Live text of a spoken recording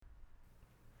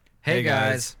Hey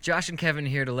guys, Josh and Kevin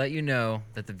here to let you know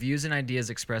that the views and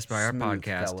ideas expressed by our Smooth,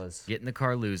 podcast, fellas. Get in the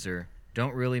Car Loser,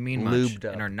 don't really mean much Lubed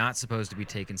up. and are not supposed to be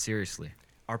taken seriously.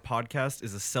 Our podcast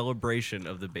is a celebration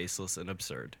of the baseless and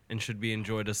absurd and should be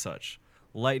enjoyed as such.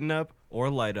 Lighten up or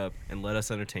light up and let us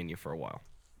entertain you for a while.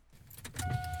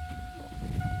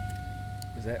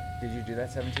 Did you do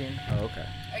that 17? Oh, okay.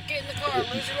 Get in the car,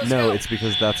 loser, let's No, go. it's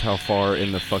because that's how far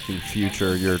in the fucking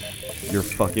future your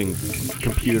fucking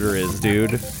computer is,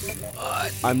 dude.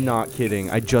 I'm not kidding.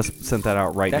 I just sent that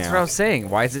out right That's now. what I was saying.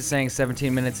 Why is it saying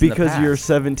 17 minutes in the Because past? you're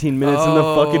 17 minutes in the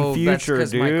fucking future, that's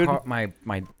dude. My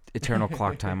eternal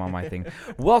clock time on my thing.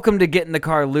 Welcome to Get in the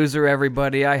Car Loser,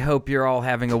 everybody. I hope you're all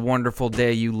having a wonderful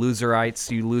day, you loserites,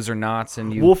 you loser knots,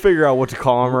 and you We'll figure out what to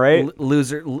call them, right?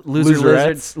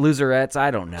 loserettes.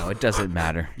 I don't know. It doesn't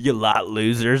matter. You lot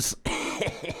losers.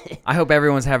 I hope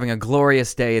everyone's having a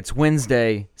glorious day. It's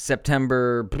Wednesday,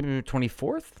 September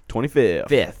 24th? 25th.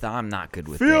 5th. I'm not good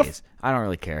with Fifth. days. I don't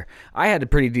really care. I had a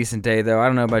pretty decent day, though. I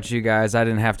don't know about you guys. I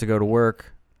didn't have to go to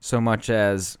work so much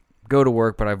as go to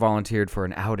work, but I volunteered for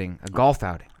an outing, a golf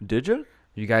outing. Did you?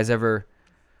 You guys ever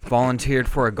volunteered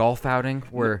for a golf outing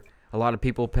where a lot of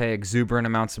people pay exuberant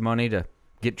amounts of money to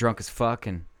get drunk as fuck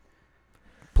and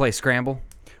play scramble?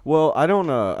 Well, I don't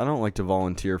like to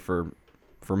volunteer for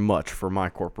much for my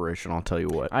corporation, I'll tell you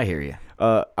what. I hear you.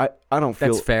 I don't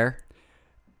feel That's fair.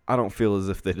 I don't feel as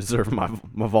if they deserve my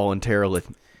voluntarily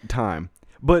time.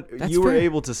 But That's you were fair.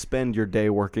 able to spend your day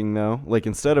working though. Like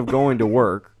instead of going to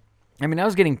work. I mean, I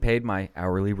was getting paid my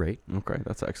hourly rate, Okay,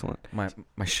 that's excellent.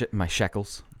 my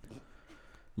shekels.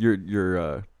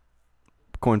 Your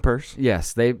coin purse?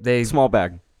 Yes, they Small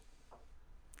bag.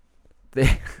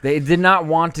 They did not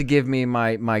want to give me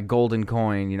my golden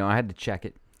coin. You know, I had to check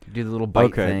it, do the little bite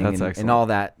Okay, thing, that's and excellent. all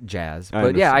that jazz. I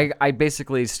But yeah, understand. I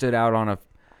basically stood out on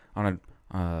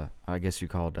a I guess you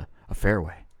call it a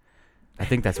fairway. I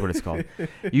think that's what it's called.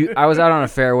 I was out on a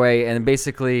fairway, and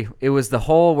basically it was the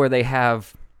hole where they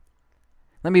have.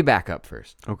 Let me back up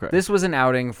first. Okay. This was an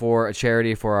outing for a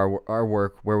charity for our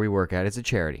work where we work at. It's a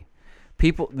charity.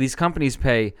 These companies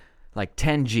pay like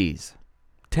 10 G's.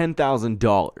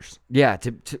 $10,000. Yeah,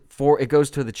 it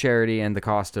goes to the charity and the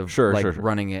cost of Sure.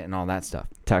 running it and all that stuff.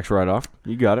 Tax write off.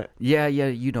 You got it. Yeah,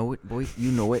 you know it, boy,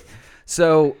 you know it.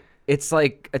 So it's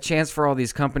like a chance for all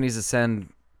these companies to send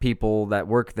people that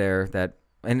work there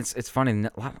and it's funny.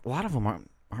 A lot of them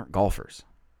aren't golfers.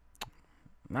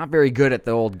 Not very good at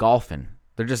the old golfing.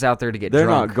 They're just out there to get They're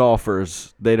drunk. not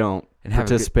golfers. They don't And have a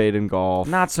good- participate in golf.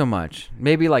 Not so much.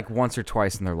 Maybe like once or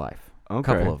twice in their life. Okay.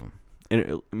 A couple of them.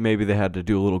 And maybe they had to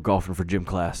do a little golfing for gym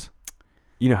class.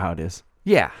 You know how it is.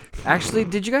 Yeah. Actually,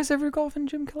 did you guys ever golf in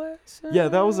gym class? Yeah,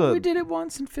 that was We did it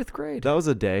once in 5th grade. That was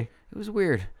a day. It was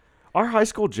weird. Our high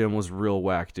school gym was real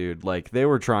whack, dude. Like they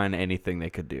were trying anything they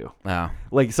could do. Wow.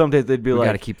 Like some days they'd be We got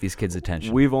to like, keep these kids'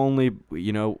 attention. we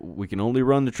can only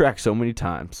run the track so many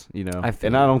times, I feel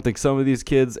and I don't think some of these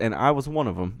kids, and I was one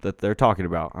of them that they're talking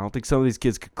about. I don't think some of these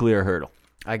kids could clear a hurdle.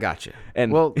 I got you.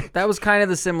 And- Well, that was kind of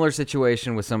the similar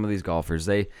situation with some of these golfers.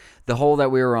 The hole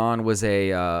that we were on was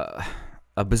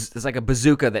it's like a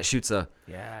bazooka that shoots a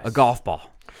golf ball.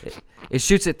 It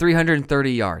shoots at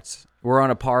 330 yards. We're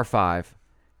on a par 5.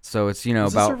 So it's,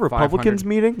 Was about this a Republicans 500.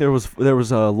 meeting? There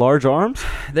was large arms.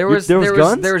 There was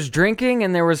guns? There was drinking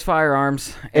and there was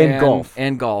firearms And golf.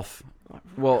 and golf.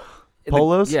 Well,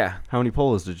 Polos? yeah. How many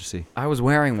polos did you see? I was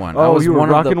wearing one. Oh, I was you were one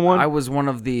of rocking one? I was one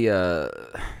of the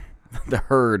the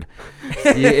herd,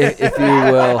 if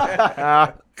you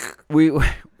will.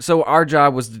 So our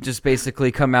job was to just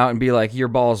basically come out and be like, your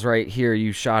ball's right here.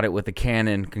 You shot it with a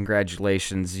cannon.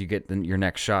 Congratulations. You get your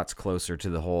next shot's closer to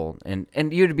the hole. And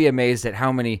you'd be amazed at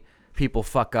how many people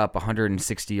fuck up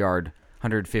 160 yard,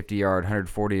 150 yard,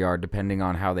 140 yard, depending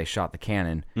on how they shot the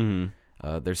cannon.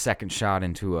 Mm-hmm. Their second shot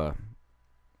into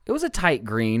it was a tight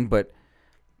green, but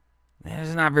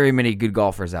there's not very many good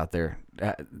golfers out there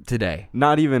today.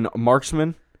 Not even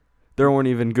marksmen. There weren't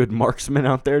even good marksmen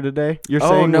out there today. You're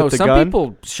saying Oh no, with the some gun?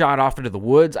 people shot off into the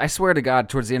woods. I swear to God,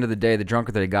 towards the end of the day, the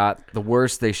drunker they got, the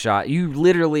worse they shot. You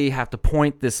literally have to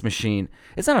point this machine.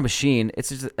 It's not a machine. It's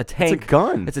just a tank. It's a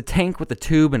gun. It's a tank with a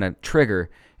tube and a trigger,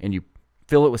 and you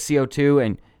fill it with CO2,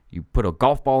 and you put a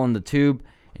golf ball in the tube,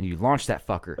 and you launch that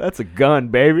fucker. That's a gun,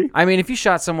 baby. I mean, if you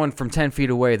shot someone from 10 feet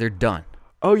away, they're done.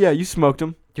 Oh yeah, you smoked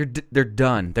them. They're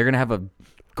done. They're gonna have a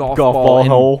golf ball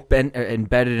hole.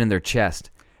 embedded in their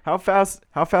chest. How fast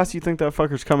do you think that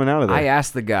fucker's coming out of there? I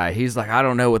asked the guy. He's like, I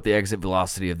don't know what the exit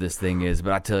velocity of this thing is,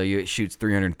 but I tell you, it shoots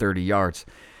 330 yards.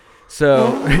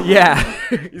 So yeah,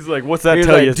 He's like, what's that He's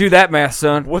tell like, you? do that math,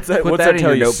 son. What's that? Put What's that that in tell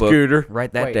your you, notebook. Scooter?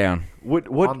 Write that Wait. down. What?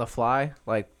 On the fly,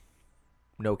 like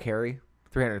no carry,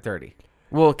 330.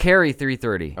 Well, carry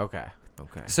 330. Okay.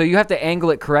 So you have to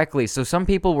angle it correctly. So some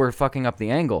people were fucking up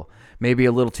the angle, maybe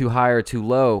a little too high or too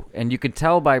low, and you could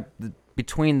tell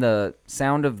between the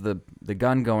sound of the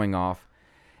gun going off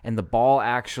and the ball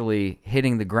actually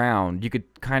hitting the ground, you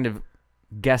could kind of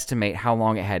guesstimate how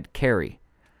long it had carry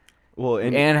Well,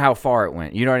 and how far it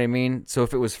went. You know what I mean? So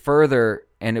if it was further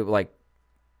and it like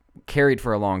carried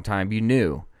for a long time, you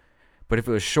knew. But if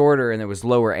it was shorter and it was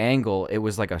lower angle, it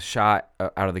was like a shot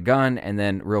out of the gun and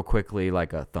then real quickly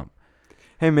like a thump.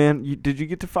 hey man, did you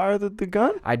get to fire the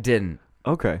gun? I didn't.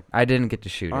 Okay. I didn't get to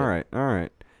shoot All it.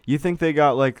 right. You think they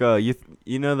got like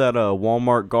you know that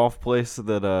Walmart golf place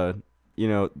that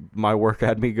my work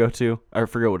had me go to? I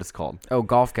forget what it's called. Oh,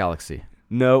 Golf Galaxy.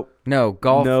 Nope. No,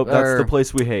 golf. Nope. That's the or-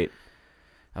 place we hate.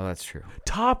 Oh, that's true.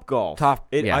 Top Golf.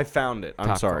 Yeah. I found it. I'm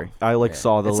Top sorry. Golf. I Yeah.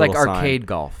 saw the It's little like sign. arcade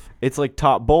golf. It's like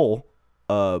Top Bowl,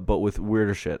 but with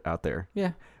weirder shit out there.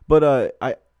 Yeah. But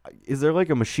is there like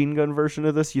a machine gun version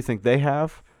of this you think they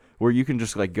have, where you can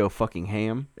just like go fucking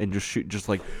ham and just shoot just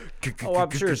like? Oh, I'm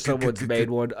sure someone's made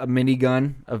one. A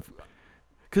minigun of.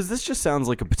 Because this just sounds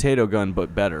like a potato gun,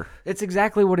 but better. It's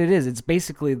exactly what it is. It's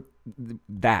basically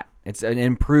that. It's an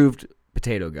improved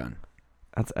potato gun.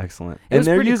 That's excellent. It And was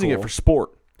they're pretty using it cool. for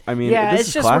sport. I mean, Yeah, this it's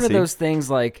is just classy. one of those things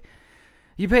like,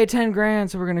 you pay $10,000,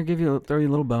 so we're gonna throw you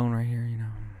a little bone right here. You know.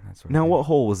 That sort of Now, thing. what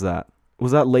hole was that?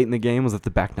 Was that late in the game? Was it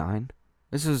the back nine?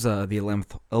 This is the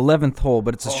 11th hole,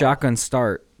 but it's a shotgun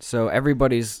start, so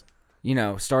everybody's,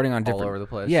 starting on different. All over the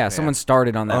place. Yeah, someone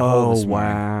started on that hole this morning.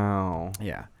 wow.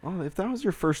 Yeah. Well, if that was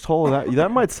your first hole,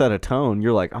 that might set a tone.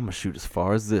 You're like, I'm gonna shoot as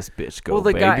far as this bitch goes. Well,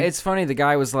 the guy, baby. it's funny. The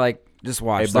guy was like, "Just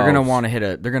watch. Hey, they're gonna boss. want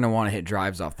to hit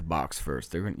drives off the box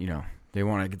first. They're gonna, they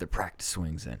want to get their practice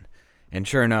swings in." And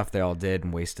sure enough, they all did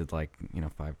and wasted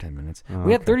 5-10 minutes.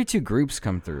 We had 32 groups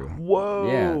come through. Whoa.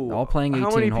 Yeah, all playing 18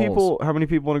 how many holes. people? How many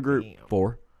people in a group?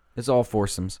 4. It's all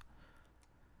foursomes.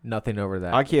 Nothing over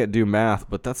that. I can't do math,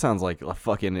 but that sounds like a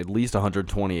fucking at least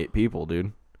 128 people,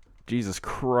 dude. Jesus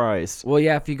Christ. Well,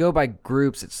 yeah, if you go by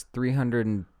groups, it's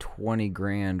 320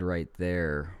 grand right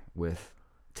there with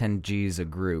 10 G's a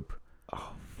group.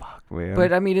 Fuck, man.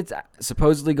 But I mean, it's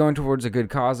supposedly going towards a good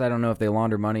cause. I don't know if they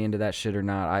launder money into that shit or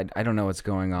not. I don't know what's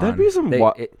going on. That'd be some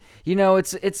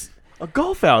it's a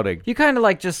golf outing. you kind of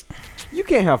like just You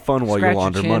can't have fun while you scratch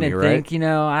launder your chin money, and right? think,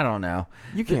 I don't know.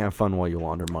 You can't have fun while you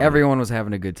launder money. Everyone was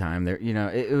having a good time there.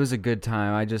 It was a good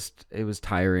time. It was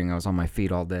tiring. I was on my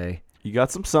feet all day. You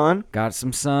got some sun. Got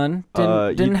some sun.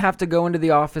 You- Didn't have to go into the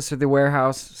office or the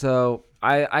warehouse, so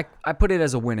I put it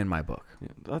as a win in my book.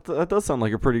 That does sound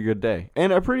like a pretty good day.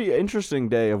 And a pretty interesting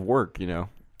day of work,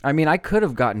 I mean, I could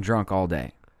have gotten drunk all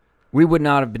day. We would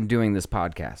not have been doing this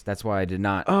podcast. That's why I did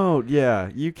not. Oh, yeah.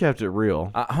 You kept it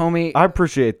real. Homie, I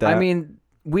appreciate that. I mean,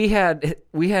 we had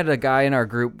a guy in our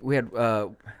group. We had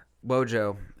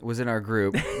Wojo was in our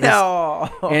group.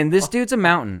 And this dude's a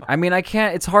mountain. I mean,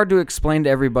 it's hard to explain to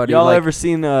everybody. y'all like, ever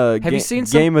seen have you seen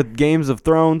some- Games of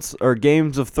Thrones or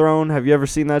Games of Throne? Have you ever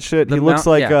seen that shit? The He looks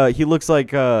mount- like yeah. he looks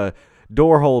like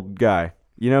Doorhold guy.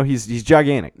 He's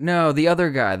gigantic. No, the other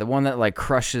guy, the one that like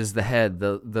crushes the head,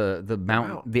 the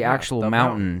mountain, the actual the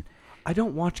mountain. I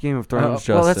don't watch Game of Thrones,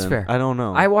 Justin. well, that's fair. I don't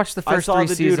know. I watched the I first saw 3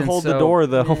 the seasons. dude hold the so- door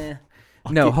though. Eh.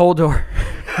 No, hold door.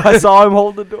 I saw him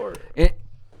hold the door.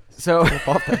 So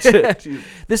Off that shit. Jesus.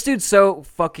 this dude's so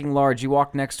fucking large. You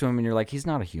walk next to him and you're like, he's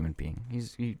not a human being.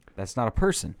 That's not a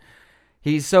person.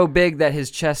 He's so big that his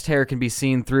chest hair can be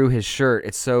seen through his shirt.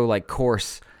 It's so like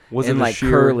coarse Was and it a like sheer,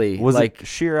 curly. Was like it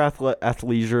sheer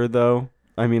athleisure though?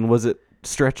 I mean, was it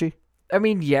stretchy? I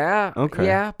mean, yeah, Okay.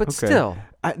 yeah, but Okay. still.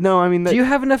 No, I mean. Do you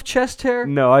have enough chest hair?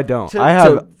 No, I don't. To,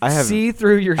 I have. see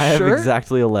through your I have shirt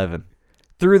exactly 11.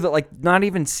 through the not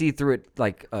even see through it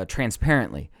like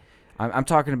transparently. I'm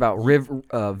talking about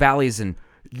valleys and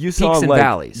You saw peaks and like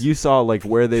valleys. you saw like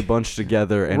where they bunched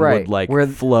together and Right, would like where-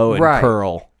 flow and right.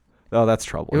 curl. Oh, that's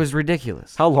trouble. It was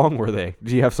ridiculous. How long were they?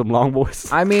 Do you have some long boys?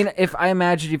 I mean, if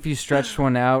you stretched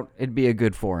one out, it'd be a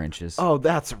good 4 inches. Oh,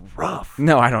 that's rough.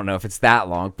 No, I don't know if it's that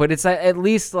long, but it's at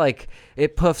least like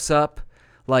it puffs up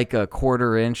like a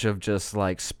 1/4 inch of just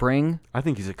like spring, I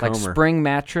think he's a comber. like spring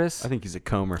mattress. I think he's a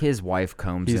comber. His wife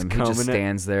combs He's him. He just combing it.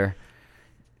 stands there.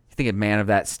 You think a man of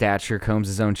that stature combs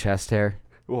his own chest hair?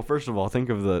 Well, first of all, think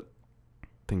of the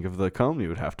comb you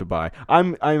would have to buy.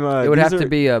 It would have to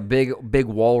be a big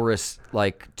walrus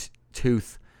like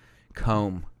tooth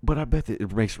comb. But I bet that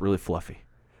it makes it really fluffy.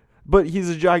 But he's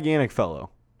a gigantic fellow.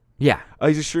 Yeah,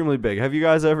 He's extremely big. Have you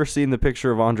guys ever seen the picture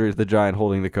of Andre the Giant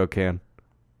holding the Coke can?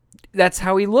 that's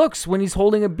how he looks when he's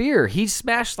holding a beer. He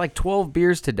smashed like 12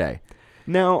 beers today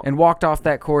Now, and walked off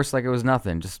that course like it was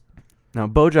nothing. Just Now,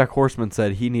 BoJack Horseman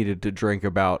said he needed to drink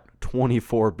about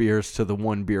 24 beers to the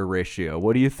 1 beer ratio.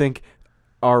 What do you think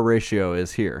our ratio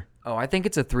is here? Oh, I think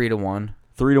it's a 3-to-1.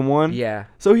 3 to 1? Yeah.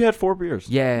 So he had 4 beers.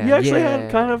 Yeah, He actually yeah.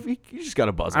 had kind of, you just got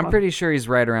a buzz I'm on. pretty sure he's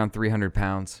right around 300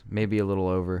 pounds, maybe a little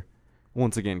over.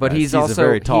 Once again, But guys, he's also a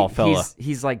very tall fella.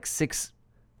 He's like 6'6",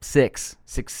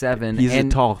 6'7". He's a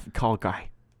and tall guy.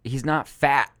 he's not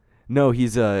fat. No,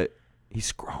 he's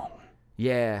strong.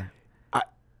 Yeah.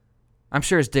 I'm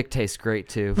sure his dick tastes great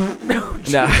too.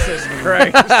 Jesus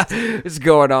Christ. It's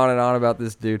going on and on about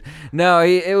this dude. No,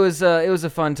 it was a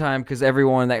fun time because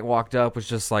everyone that walked up was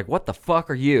just like, "What the fuck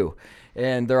are you?"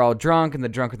 And they're all drunk, and the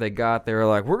drunker they got, they were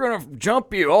like, "We're gonna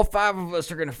jump you. All 5 of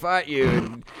us are gonna fight you."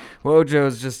 And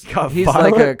Wojo's just he's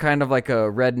like violent? a kind of like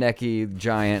a rednecky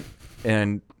giant,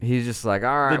 and he's just like,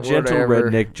 "All right, The gentle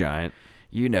whatever." redneck giant.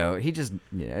 You know, he just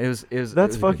it was That's it was a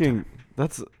good fucking. time.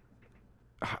 That's.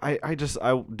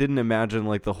 I didn't imagine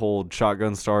like the whole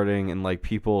shotgun starting and like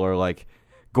people are like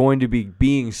going to be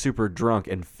being super drunk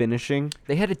and finishing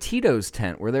They had a Tito's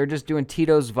tent where they're just doing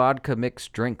Tito's vodka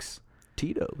mixed drinks.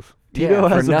 Tito's. Yeah, Tito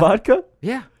for has a nothing. vodka.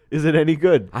 Yeah. Is it any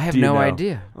good? I have Do you no know?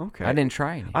 idea. Okay. I didn't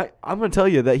try any. I'm gonna tell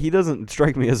you that he doesn't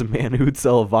strike me as a man who would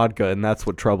sell a vodka, and that's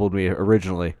what troubled me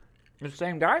originally. The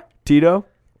same guy? Tito?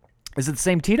 Is it the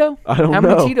same Tito? I don't How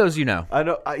know. many Titos you know I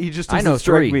know he just I doesn't know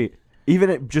strike 3. me,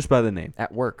 even just by the name.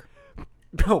 at work?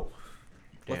 No,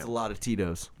 that's Damn. a lot of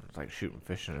Tito's. It's like shooting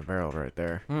fish in a barrel right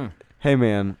there. Hey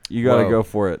man, you gotta Whoa. go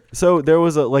for it. So there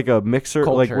was a mixer.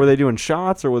 Like, Culture. were they doing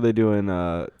shots or were they doing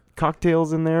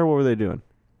cocktails in there? What were they doing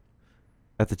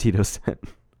at the Tito's tent?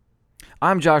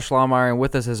 I'm Josh Lawmeyer, and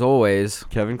with us as always.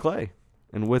 Kevin Clay,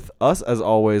 and with us as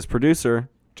always, producer.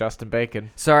 Justin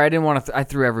Bacon. Sorry, I didn't want to. I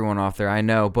threw everyone off there. I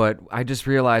know, but I just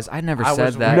realized I never I said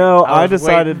was that. No, I I was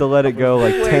decided waiting. to let it go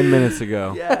like 10 minutes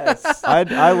ago. Yes.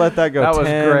 I let that go. That was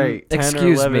 10, great. 10 or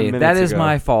Excuse 11 me. That minutes is ago.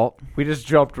 my fault. We just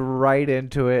jumped right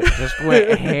into it. Just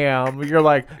went ham. You're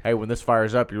like, hey, when this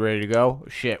fires up, you ready to go?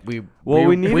 Shit, we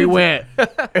needed to- went.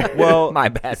 Well, My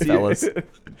bad, fellas.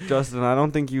 Justin, I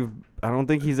don't think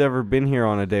he's ever been here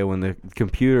on a day when the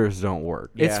computers don't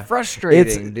work. It's Yeah.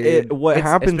 frustrating, dude. What It's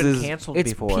happens been is canceled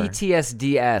It's before.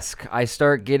 PTSD-esque. I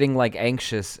start getting like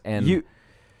anxious and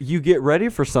you get ready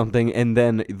for something and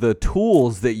then the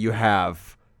tools that you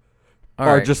have All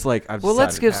are right. just like I've Well,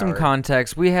 let's decided give some power.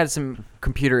 context. We had some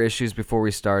computer issues before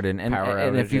we started, and Power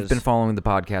if you've outages. been following the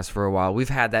podcast for a while, we've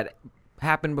had that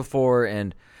happen before,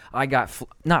 and I got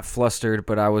not flustered,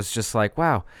 but I was just like,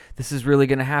 wow, this is really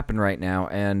going to happen right now,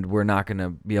 and we're not going to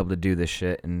be able to do this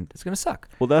shit, and it's going to suck.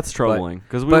 Well, that's troubling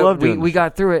because we But love doing we this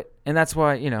got through it, and that's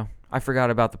why, I forgot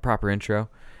about the proper intro.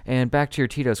 And back to your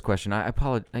Tito's question. I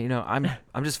apologize.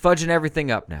 I'm just fudging everything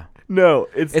up now. No,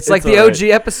 it's It's like the all OG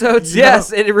episodes.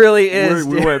 Yes, it really is.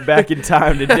 We dude. went back in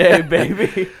time today,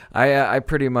 baby. I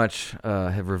pretty much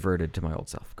have reverted to my old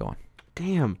self. Go on.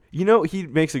 Damn. He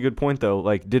makes a good point though.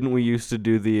 Like, didn't we used to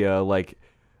do the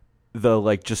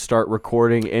just start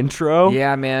recording intro?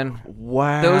 Yeah, man.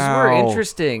 Wow. Those were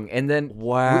interesting. And then,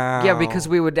 Wow. yeah, because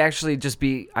we would actually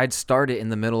I'd start it in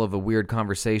the middle of a weird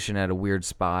conversation at a weird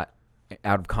spot,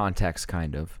 out of context,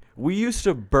 kind of. We used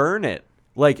to burn it.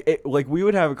 Like we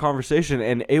would have a conversation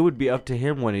and it would be up to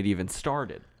him when it even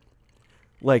started.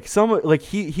 Like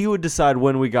he would decide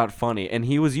when we got funny and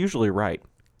he was usually right.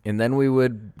 And then we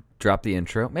would drop the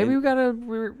intro. Maybe we gotta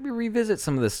revisit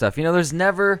some of this stuff. There's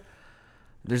never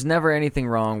anything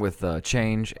wrong with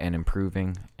change and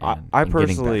improving. And, I and getting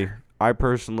personally better. I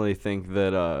personally think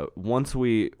that once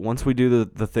we do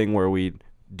the thing where we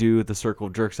do the Circle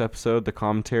of Jerks episode, the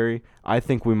commentary, I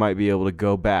think we might be able to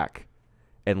go back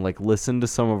and listen to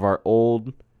some of our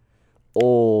old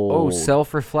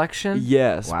self-reflection.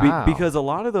 yes, Wow. because a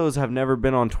lot of those have never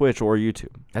been on Twitch or YouTube.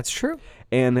 That's true.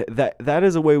 And that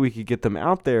is a way we could get them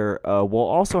out there while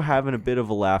also having a bit of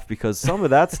a laugh because some of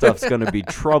that stuff's going to be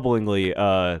troublingly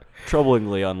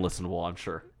unlistenable, I'm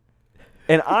sure.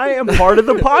 And I am part of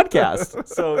the podcast,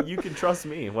 so you can trust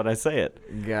me when I say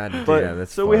it. God, But yeah,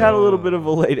 that's so we had a little bit of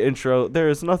a late intro. There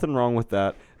is nothing wrong with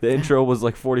that. The intro was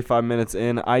 45 minutes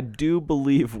in. I do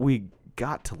believe we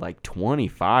got to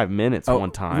 25 minutes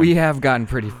one time. We have gotten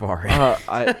pretty far.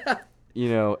 At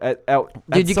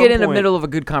Did you some get in the point- middle of a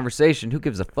good conversation? Who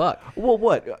gives a fuck? Well,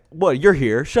 what? You're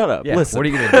here. Shut up. Yeah, Listen. what are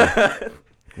you gonna do?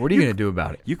 What are you gonna do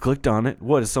about it? You clicked on it.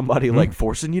 What, is somebody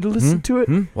forcing you to listen to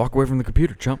it? Walk away from the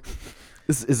computer, chump.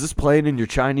 Is this playing in your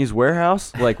Chinese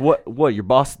warehouse? What? Your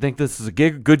boss think this is a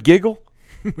good giggle?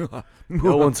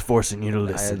 No one's forcing you to I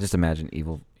listen. just imagine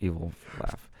evil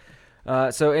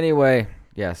laugh. So anyway,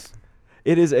 yes,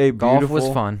 It is a Golf beautiful.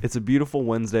 was fun. It's a beautiful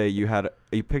Wednesday. You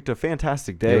picked a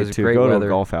fantastic it day was to great go weather. to a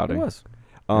golf outing. It was.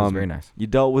 was very nice. You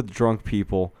dealt with drunk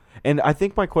people. And I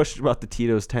think my question about the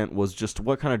Tito's tent was just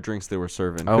what kind of drinks they were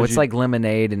serving. Oh, 'Cause it's like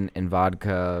lemonade and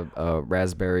vodka,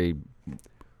 raspberry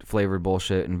flavored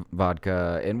bullshit and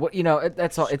vodka and what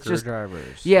that's all. It's just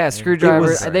Screwdrivers.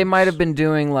 screwdrivers. was- They might have been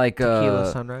doing like Tequila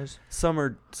sunrise.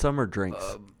 summer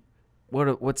drinks.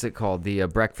 what's it called? The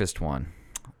breakfast one.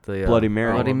 The Bloody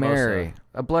Mary. Bloody Oh, mimosa. Mary.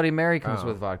 A Bloody Mary comes Oh.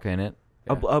 with vodka in it.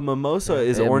 A mimosa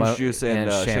is And orange juice and,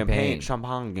 and champagne. champagne.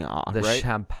 Champagne, The right?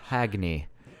 champagne.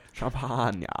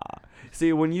 Champagne.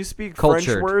 See, when you speak Cultured.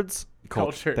 French words,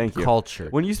 Cultured. Thank you.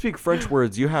 Cultured. When you speak French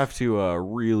words, you have to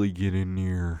really get in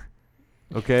there.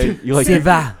 Okay, you like C'est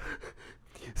va.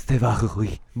 C'est va,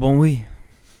 oui. Bon oui.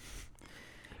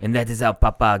 And that is how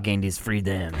Papa gained his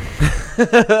freedom.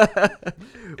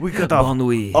 We cut Bon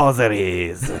nuit. all there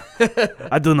is.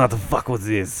 I do not fuck with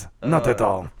this. Not at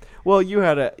all. Well, you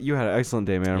had an excellent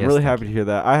day, man. I'm Yes, really thank happy to hear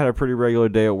that. I had a pretty regular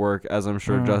day at work, as I'm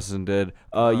sure Mhm. Justin did.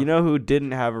 You know who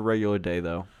didn't have a regular day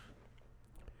though?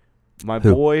 My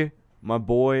Who?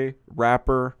 boy,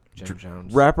 rapper, Jim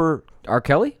Jones. R.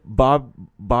 Kelly?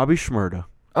 Bobby Shmurda.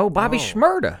 Oh, Bobby Oh.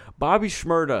 Shmurda. Bobby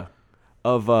Shmurda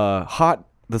of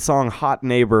the song Hot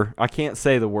Neighbor. I can't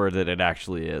say the word that it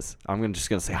actually is. just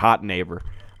gonna say Hot Neighbor.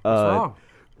 What's wrong?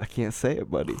 I can't say it,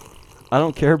 buddy. I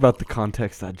don't care about the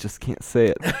context. I just can't say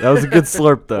it. That was a good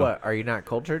slurp though. What? Are you not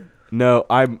cultured? No,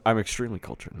 I'm extremely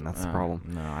cultured, and that's the Oh, problem.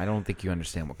 No, I don't think you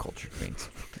understand what culture means.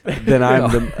 Then I'm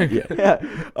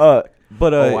the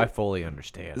but I fully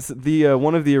understand. the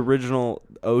one of the original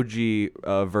OG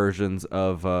versions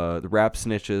of the Rap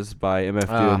Snitches by MF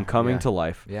Doom coming yeah. to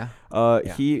life. Yeah.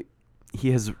 Yeah.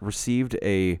 He has received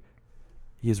a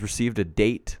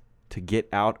date to get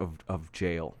out of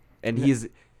jail, and he's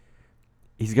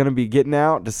going to be getting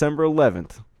out December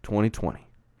 11th, 2020.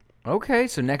 Okay,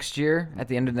 so next year, at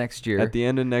the end of next year. At the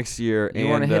end of next year, you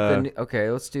want to and hit the. Okay,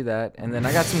 let's do that. And then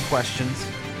I got some questions.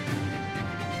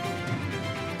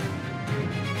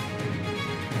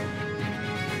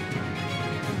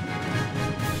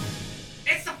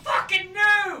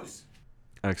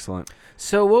 excellent.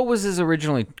 So, what was his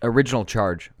original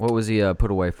charge? What was he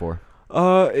put away for?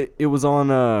 It was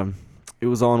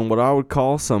on what I would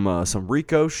call some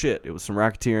RICO shit. It was some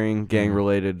racketeering, gang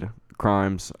related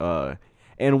crimes.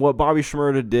 And what Bobby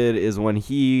Shmurda did is when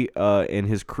he and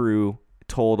his crew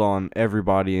told on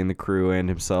everybody in the crew and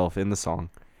himself in the song,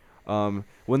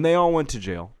 when they all went to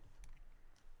jail,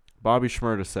 Bobby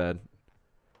Shmurda said,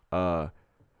 "I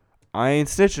ain't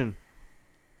snitching."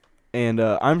 And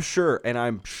I'm sure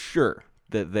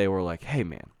that they were like, "Hey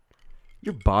man,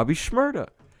 you're Bobby Shmurda.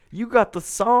 You got the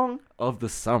song of the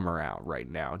summer out right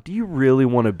now. Do you really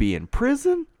want to be in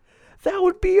prison? That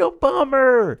would be a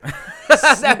bummer.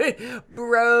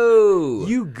 Bro.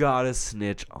 You gotta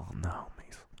snitch on the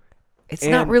homies." It's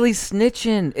not And- really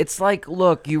snitching. It's like,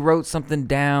 look, you wrote something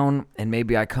down, and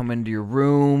maybe I come into your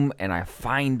room and I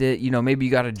find it. Maybe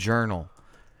you got a journal.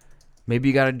 Maybe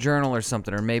you got a journal or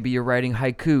something, or maybe you're writing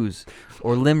haikus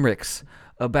or limericks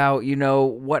about,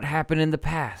 what happened in the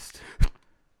past.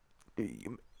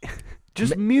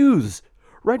 Just muse.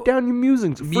 Write down your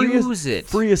musings. Muse it.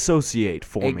 Free associate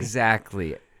for me.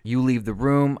 Exactly. You leave the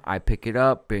room, I pick it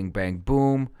up, bing, bang,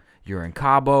 boom. You're in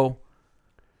Cabo.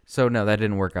 So, no, that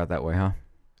didn't work out that way, huh?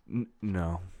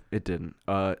 No, it didn't.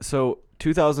 So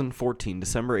 2014,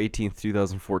 December 18th,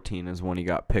 2014 is when he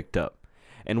got picked up.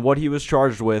 And what he was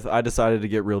charged with, I decided to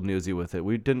get real newsy with it.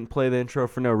 We didn't play the intro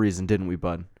for no reason, didn't we,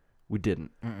 bud? We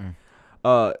didn't.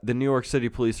 The New York City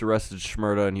police arrested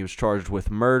Shmurda, and he was charged with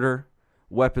murder,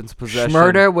 weapons possession.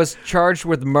 Shmurda was charged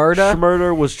with murder?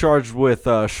 Shmurda was charged with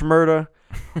Shmurda,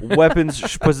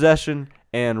 weapons possession,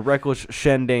 and reckless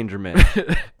endangerment.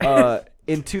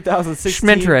 In 2016,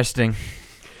 Schminteresting.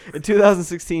 in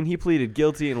 2016, he pleaded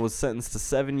guilty and was sentenced to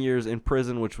 7 years in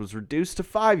prison, which was reduced to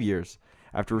 5 years.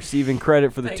 After receiving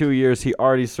credit for the 2 years he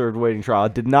already served waiting trial. I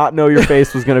did not know your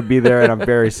face was going to be there, and I'm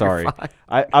very sorry.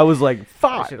 I was like, I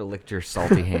 5. should have licked your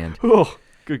salty hand. Oh,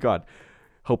 good God.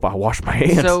 Hope I wash my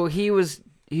hands. So he was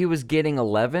getting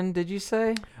 11, did you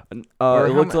say? It or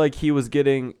how looked mu- like he was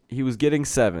getting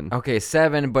 7. Okay,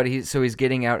 7, but he's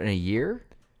getting out in a year?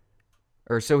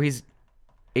 Or so he's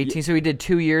 18, so he did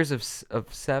 2 years of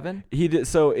 7? He did.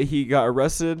 So he got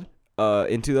arrested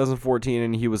in 2014,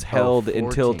 and he was held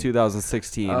until 14.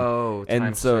 2016. Oh, and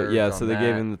time so served yeah, on so they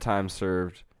gave that. him the time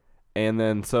served, and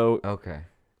then so Okay.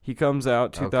 he comes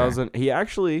out 2000. He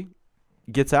actually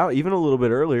gets out even a little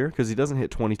bit earlier because he doesn't hit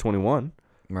 2021.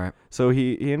 Right. So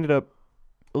he ended up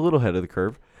a little ahead of the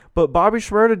curve. But Bobby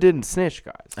Shmurda didn't snitch,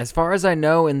 guys. As far as I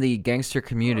know, in the gangster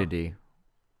community,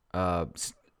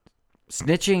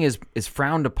 snitching is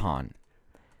frowned upon.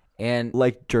 And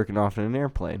Like jerking off in an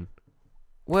airplane.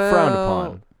 Well, frowned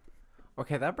upon.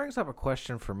 Okay, that brings up a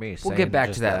question for me. We'll saying get back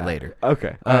just to that later.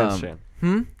 Okay, I understand.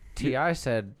 Ti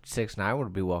said 6ix9ine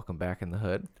would be welcome back in the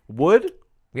hood. Would?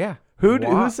 Yeah. Who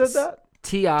What? said that?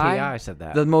 T.I. Ti said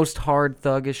that. the most hard,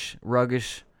 thuggish,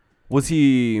 ruggish. Was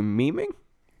he memeing?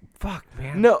 Fuck,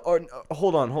 man. No,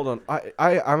 hold on.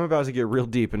 I'm about to get real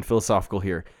deep and philosophical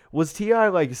here. Was T.I.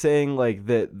 like saying like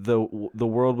that the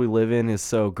world we live in is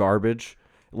so garbage,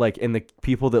 like, and the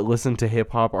people that listen to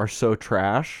hip hop are so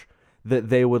trash that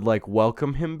they would like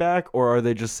welcome him back, or are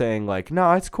they just saying like,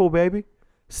 nah, it's cool, baby,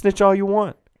 snitch all you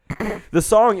want? The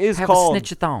song is Have called a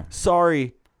snitch-a-thon.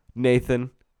 Sorry, Nathan,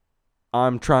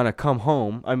 I'm trying to come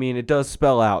home. I mean, it does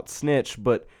spell out snitch,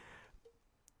 but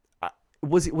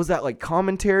was that like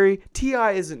commentary?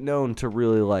 T.I. isn't known to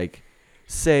really like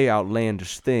say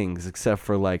outlandish things, except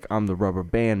for like I'm the rubber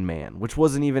band man, which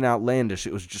wasn't even outlandish.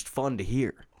 It was just fun to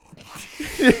hear.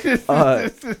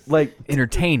 Like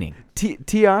Entertaining.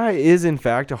 T.I. is in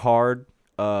fact a hard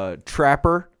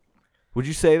trapper. Would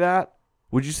you say that?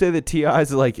 Would you say that T.I.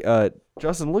 is like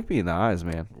Justin? Look me in the eyes,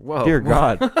 man. Whoa. Dear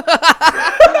God.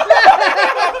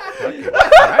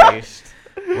 Christ.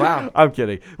 Wow. I'm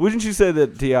kidding. Wouldn't you say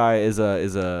that T.I. is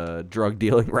a drug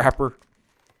dealing rapper?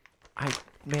 I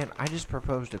just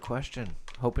proposed a question,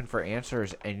 hoping for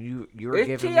answers, and you're Is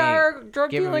giving T.I. a me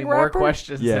drug-dealing more rapper?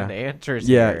 questions Yeah. than answers.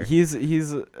 Yeah,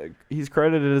 here. he's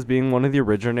credited as being one of the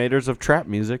originators of trap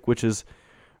music, which is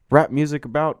rap music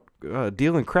about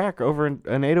dealing crack over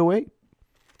an 808.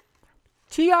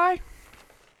 T.I.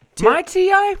 My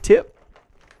T.I. Tip.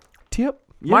 Yeah.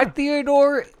 My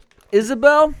Theodore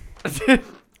Isabel.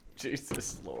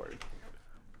 Jesus Lord.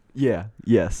 Yeah.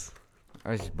 Yes.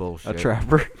 That's bullshit. A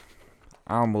trapper.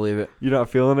 I don't believe it. You're not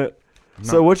feeling it? No.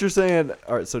 So what you're saying,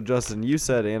 all right, so Justin, you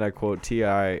said, and I quote,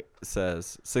 T.I.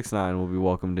 says 6ix9ine will be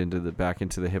welcomed back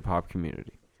into the hip hop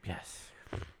community. Yes.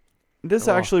 This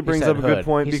Well, actually he brings said up a good hood.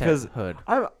 point He said because hood.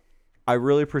 I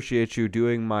really appreciate you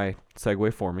doing my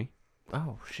segue for me.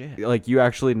 Oh shit. Like, you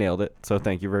actually nailed it, so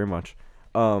thank you very much.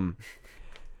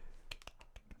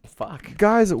 Fuck.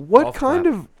 Guys, what Golf kind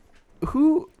clap. of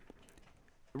who?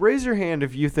 Raise your hand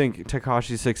if you think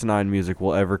Tekashi 6ix9ine music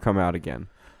will ever come out again.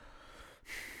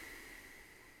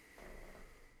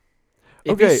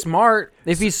 If Okay. he's smart,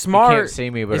 You can't see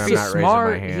me, but if I'm he's not raising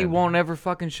smart, my hand. he won't ever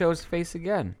fucking show his face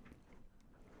again.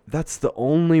 That's the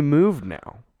only move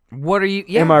now. What are you?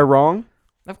 Yeah, Am I wrong?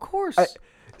 Of course.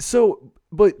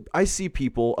 But I see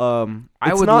people. I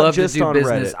it's would not love just to do on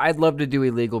business. Reddit. I'd love to do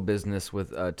illegal business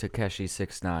with Takeshi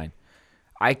 6ix9ine.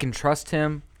 I can trust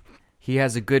him. He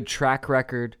has a good track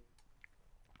record.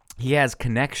 He has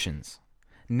connections,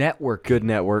 network. Good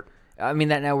network. I mean,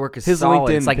 that network is His solid.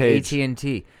 LinkedIn It's like page.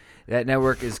 AT&T. That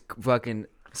network is fucking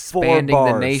spanning the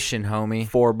bars. nation, homie.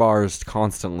 4 bars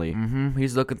constantly.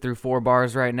 He's looking through 4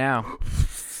 bars right now.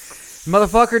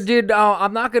 Motherfucker, dude,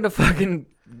 I'm not gonna fucking.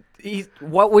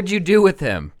 What would you do with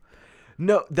him?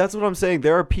 No, that's what I'm saying.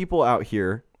 There are people out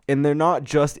here, and they're not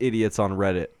just idiots on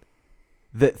Reddit,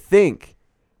 that think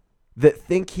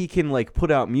he can like put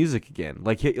out music again.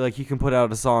 Like he can put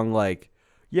out a song like,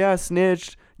 yeah,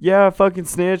 snitched, yeah, fucking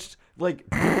snitched. Like,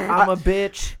 I'm a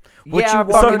bitch. What yeah,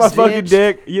 you suck fucking my fucking snitched.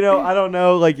 dick. You know, I don't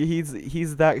know. Like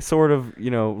he's that sort of, you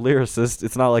know, lyricist.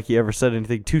 It's not like he ever said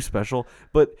anything too special.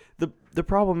 But the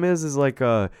problem is like,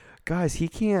 guys, he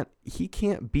can't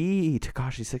be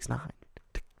Tekashi 6ix9ine.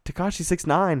 Tekashi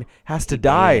 6ix9ine has to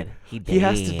die. He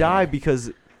has to die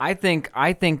because I think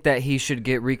that he should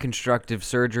get reconstructive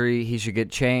surgery. He should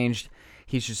get changed.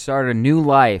 He should start a new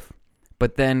life,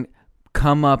 but then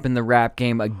come up in the rap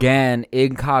game again,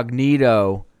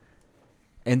 incognito,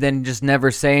 and then just never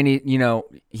say any. You know,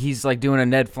 he's like doing a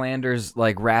Ned Flanders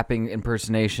like rapping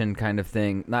impersonation kind of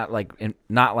thing. Not like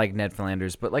Ned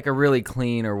Flanders, but like a really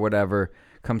clean or whatever.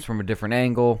 Comes from a different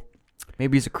angle.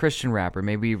 Maybe he's a Christian rapper.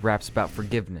 Maybe he raps about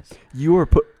forgiveness. you are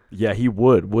yeah, he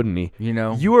would, wouldn't he? You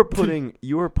know, You are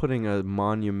putting a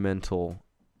monumental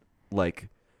like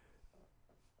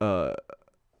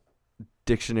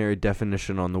dictionary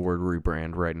definition on the word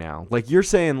rebrand right now. Like you're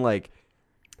saying like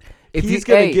if he's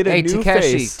gonna get a new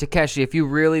Takeshi, face. Takeshi, if you're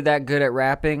really that good at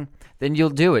rapping, then you'll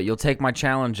do it. You'll take my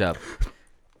challenge up.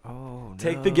 Oh,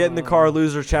 Take the get in the car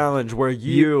loser challenge where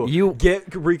you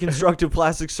get reconstructive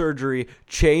plastic surgery,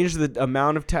 change the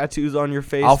amount of tattoos on your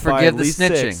face I'll by forgive at the least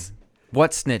snitching. 6,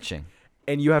 What snitching?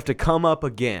 and you have to come up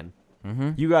again.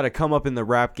 Mm-hmm. You got to come up in the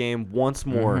rap game once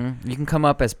more. Mhm. You can come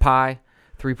up as pi,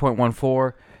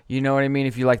 3.14. You know what I mean?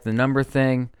 If you like the number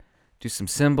thing, do some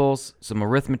symbols, some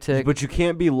arithmetic. But you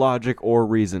can't be logic or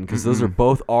reason because those are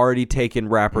both already taken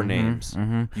rapper names.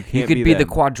 You can't You could be the them.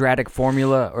 quadratic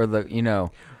formula or the,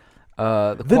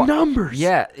 The numbers.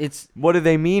 Yeah, it's What do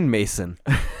they mean, Mason?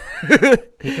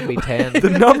 He can be 10. The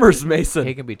numbers, Mason.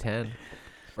 He can be 10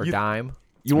 or You- dime.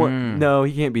 You want? No,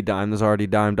 he can't be dime. There's already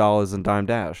dime dollars and dime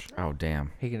dash. oh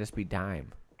damn. He can just be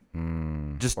dime.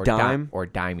 Just Or dime. or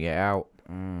dime you out.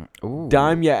 Ooh.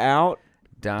 Dime you out.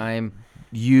 Dime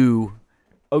you.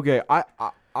 Okay,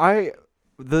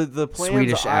 the plans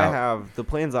Swedish I out. have, the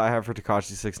plans I have for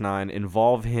Tekashi 6ix9ine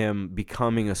involve him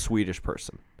becoming a Swedish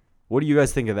person. What do you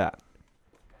guys think of that?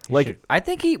 Like, I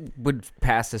think he would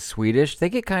pass as Swedish. They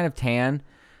get kind of tan.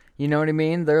 You know what I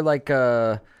mean? They're like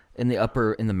in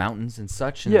the mountains and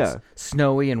such. And Yeah. it's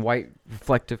snowy and white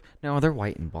reflective. No, they're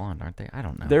white and blonde, aren't they? I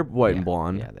don't know. they're white Yeah, and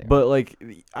blonde. Yeah, they are. But like,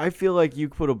 I feel like you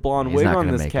put a blonde He's wig not on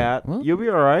gonna this make it. cat, Well- you'll be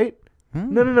all right.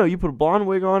 No. You put a blonde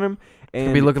wig on him, He'll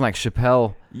and be looking like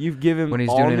Chappelle you've given when he's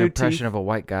all doing an new impression teeth. of a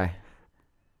white guy.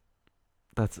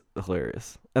 That's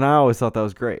hilarious, and I always thought that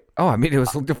was great. Oh, I mean, it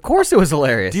was. Of course, it was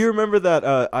hilarious. Do you remember that?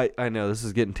 I know this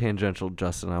is getting tangential,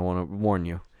 Justin. I want to warn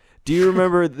you. Do you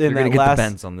remember You're in gonna that get last the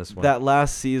bends on this one. that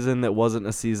last season that wasn't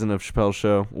a season of Chappelle's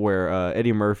Show where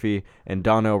Eddie Murphy and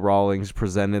Donnell Rawlings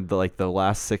presented the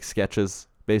last 6 sketches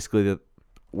basically that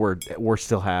were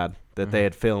still had that they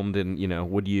had filmed and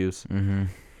would use. Mm-hmm.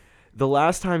 The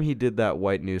last time he did that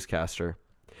white newscaster,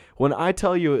 when I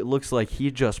tell you it looks like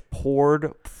he just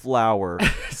poured flour,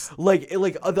 like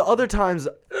the other times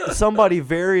somebody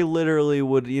very literally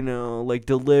would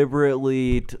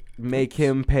deliberately make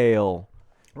him pale,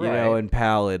 Right. and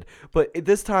pallid. But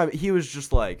this time he was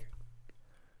just like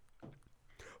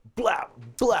blap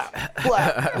blap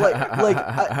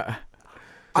blap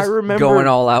I remember going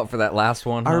all out for that last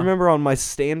one. I huh? remember on my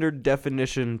standard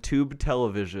definition tube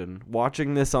television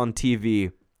watching this on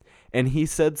TV, and he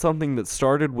said something that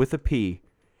started with a P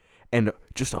and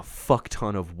just a fuck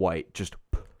ton of white just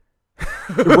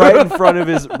right in front of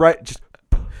his just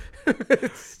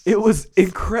it was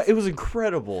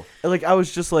incredible. Like I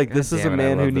was just like, this is a damn it, I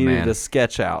man who love the needed man. to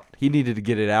sketch out. He needed to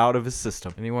get it out of his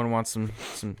system. Anyone want some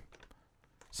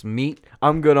meat?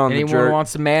 I'm good on the Anyone jerk. want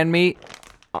some man meat?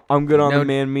 I'm good on No- the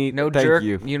man meat. No Thank jerk.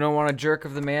 you. don't want a jerk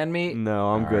of the man meat? No,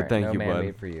 I'm All good. right, Thank no you, man bud.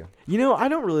 meat for you. I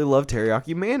don't really love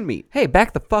teriyaki man meat. Hey,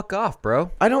 back the fuck off,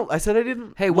 bro. I said I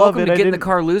didn't. Hey, love welcome it. to I Get in the didn't-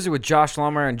 Car Loser with Josh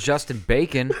Lomar and Justin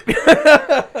Bacon.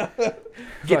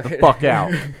 Get the fuck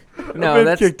out. No, been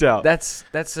that's kicked out. That's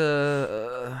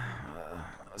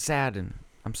sad and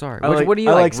I'm sorry. I What do you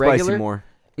I like? like spicy regular? more.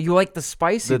 You like the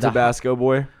spicy? The Tabasco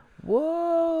boy.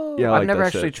 Whoa. Yeah, I I've like never that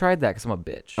actually shit. tried that because I'm a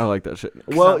bitch. I like that shit.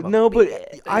 Well, no, but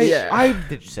I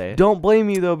Did you say it? don't blame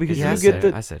you though because Yeah, I you said get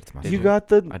it. the I said it to myself. you got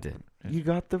the I did. you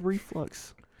got the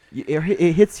reflux.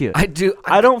 It hits you. I do.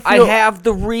 I don't I feel- have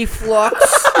the reflux.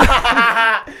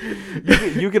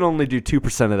 You can only do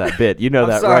 2% of that bit. You know I'm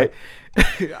that, sorry. right?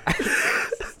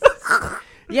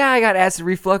 Yeah, I got acid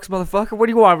reflux, motherfucker. What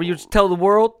do you want? You just tell the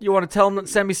world? You want to tell them to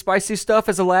send me spicy stuff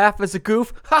as a laugh, as a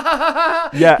goof?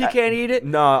 Yeah. You can't eat it?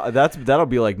 Nah, that'll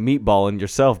be like meatballing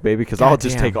yourself, baby. Because I'll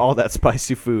just Goddamn. take all that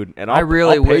spicy food and I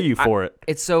really I'll pay would- you for it.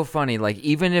 It's so funny. Like,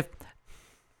 even if...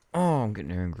 Oh, I'm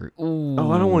getting angry. Ooh.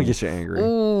 Oh, I don't want to get you angry.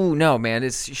 Ooh, no, man,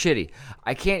 it's shitty.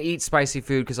 I can't eat spicy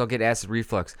food because I'll get acid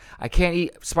reflux. I can't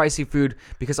eat spicy food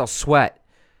because I'll sweat.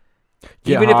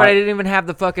 Get Even if hot. I didn't even have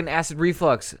the fucking acid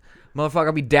reflux, motherfucker,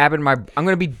 I'm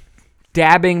gonna be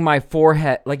dabbing my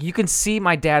forehead. Like, you can see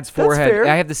my dad's forehead. fair.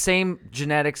 I have the same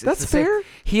genetics. It's That's the same. fair.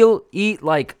 He'll eat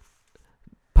like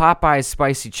Popeye's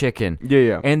spicy chicken.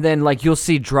 Yeah. And then like you'll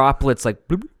see droplets like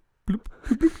bloop,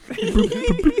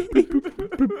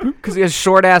 because he has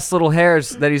short ass little hairs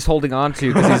that he's holding on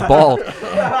to because he's bald,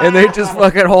 and they just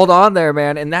fucking hold on there,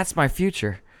 man. And that's my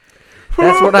future.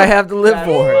 That's what I have to live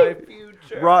for.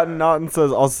 Rotten Naughton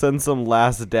says, "I'll send some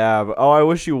last dab." Oh, I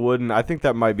wish you wouldn't. I think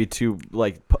that might be too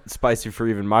spicy for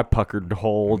even my puckered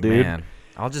hole, dude. Man,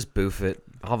 I'll just boof it.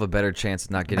 I'll have a better chance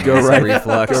of not getting Go acid right,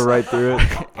 reflux. go right through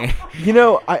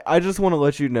it. I just want to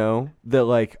let you know that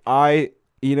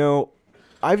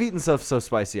I've eaten stuff so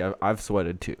spicy I've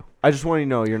sweated too. I just want you to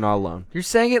know you're not alone. You're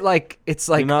saying it like it's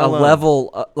like not a alone.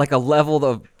 level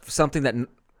of something that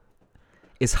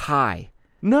is high.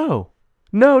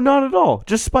 No, not at all.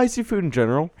 Just spicy food in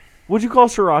general. Would you call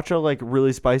sriracha like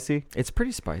really spicy? It's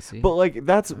pretty spicy. But like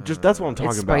that's what I'm talking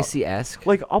it's about. spicy-esque.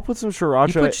 Like I'll put some You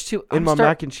sriracha put too- in I'm my start-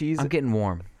 mac and cheese. I'm getting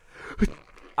warm.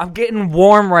 I'm getting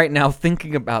warm right now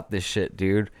thinking about this shit,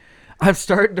 dude. I'm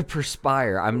starting to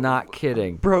perspire. I'm not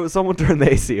kidding. Bro, someone turn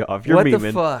the AC off. You're What the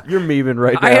memeing. fuck? You're memeing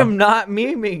right now. I am not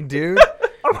memeing, dude.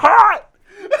 I'm hot.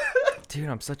 Dude,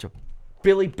 I'm such a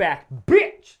Billy back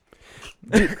bitch.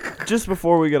 Just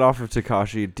before we get off of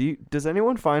Tekashi, does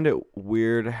anyone find it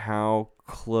weird how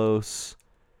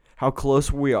how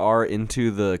close we are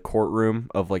into the courtroom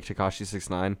of like Tekashi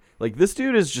 6ix9ine. Like this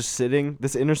dude is just sitting.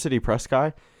 This inner city press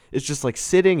guy is just like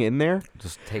sitting in there.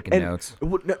 Just taking And- notes.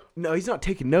 No, he's not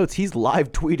taking notes. He's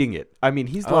live tweeting it. I mean,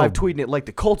 he's live tweeting it like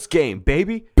the Colts game,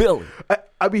 baby. Billy.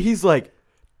 I mean, he's like,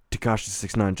 Tekashi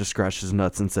 6ix9ine just scratched his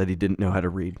nuts and said he didn't know how to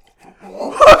read. I'm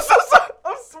so sorry.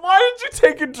 Why did you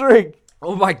take a drink?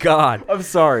 Oh my God. I'm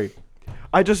sorry.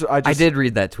 I did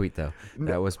read that tweet though.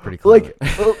 That was pretty clever.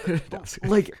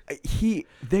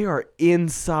 They are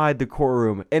inside the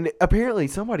courtroom, and apparently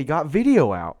somebody got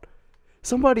video out.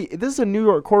 This is a New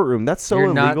York courtroom. That's so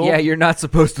You're not. illegal. Yeah, you're not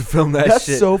supposed to film that That's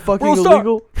shit. so fucking Rule stop.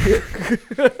 illegal.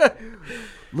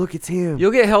 Look, it's him.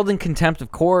 You'll get held in contempt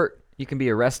of court. You can be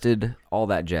arrested. All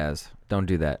that jazz. Don't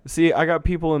do that. See, I got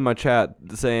people in my chat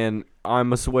saying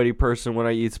I'm a sweaty person when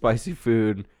I eat spicy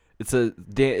food. It's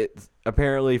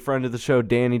apparently friend of the show,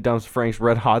 Danny dumps Frank's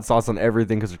red hot sauce on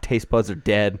everything because her taste buds are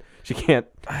dead. She can't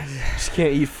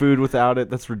eat food without it.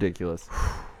 That's ridiculous.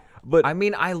 But I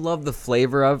mean, I love the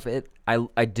flavor of it.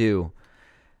 I do.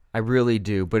 I really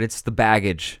do. But it's the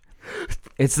baggage.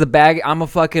 It's the bag. I'm a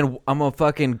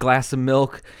fucking glass of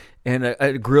milk and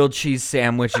a grilled cheese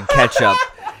sandwich and ketchup.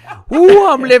 Ooh,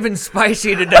 I'm living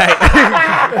spicy tonight.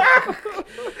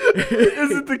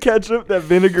 is it the ketchup, that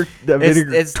vinegar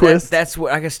It's twist? that's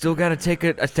what I still gotta take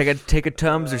a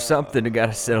Tums or something. I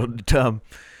gotta settle the Tum.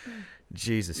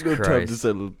 Jesus No time to Christ!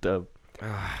 settle down.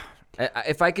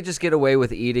 If I could just get away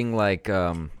with eating like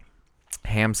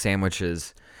ham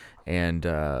sandwiches and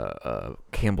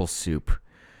Campbell's soup,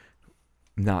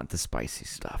 not the spicy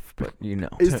stuff, but you know,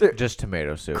 Is there Just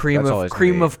tomato soup. cream That's all of I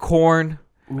cream need. of corn,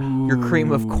 your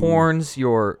cream of corns,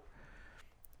 your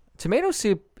tomato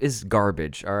soup is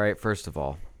garbage. All right, first of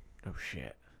all, Oh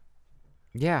shit.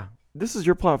 yeah. This is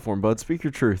your platform, bud. Speak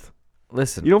your truth.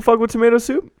 Listen, You don't fuck with tomato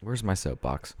soup? where's my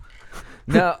soapbox?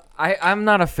 No, I'm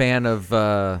not a fan of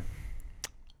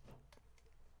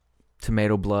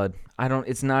tomato blood.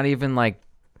 It's not even like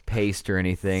paste or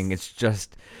anything. It's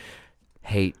just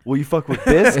hate. Well, you fuck with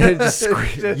bisque.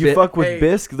 Just You fuck with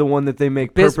bisque, the one that they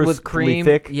make bisque purposely with cream.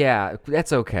 thick. Yeah,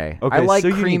 that's okay. Okay, I like so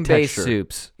you need cream-based texture.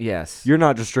 soups. Yes. You're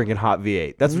not just drinking hot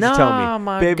V8. That's what you tell Nah, me.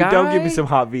 my Baby, don't give me guy. some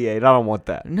hot V8. I don't want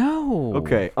that. No.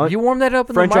 Okay, You warm that up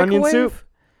in French the onion microwave? soup?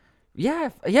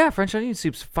 Yeah. French onion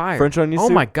soup's fire. French onion Oh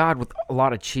soup? my God, with a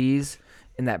lot of cheese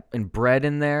and bread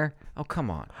in there. Oh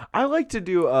come on. I like to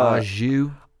do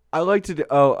Jus. I like to do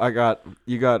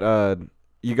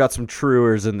you got some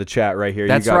truers in the chat right here.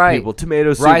 That's you got right. people.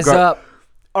 Tomato soup. Rise up,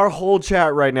 Our whole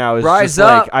chat right now is Rise just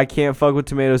like, up. I can't fuck with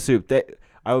tomato soup.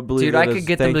 I would believe dude. that I is could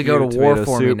get them thank to go you, to war tomato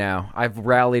for me soup. now. I've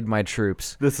rallied my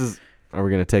troops. Are we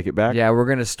gonna take it back? Yeah, we're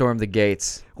gonna storm the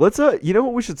gates. Let's you know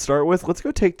what we should start with? Let's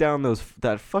go take down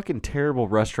that fucking terrible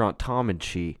restaurant Tom and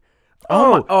Chi.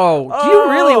 Oh,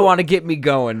 you really want to get me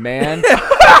going, man?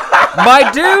 My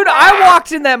dude, I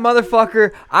walked in that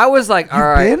motherfucker. I was like, all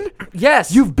right. been?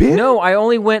 Yes. You've been? No, I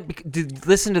only went. Dude,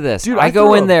 listen to this. Dude, I go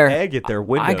threw in a there. Egg at their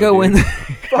window. I go in dude. there.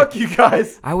 Fuck you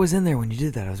guys. I was in there when you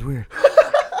did that. It was weird.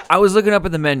 I was looking up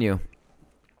at the menu,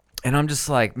 and I'm just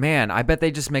like, man, I bet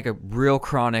they just make a real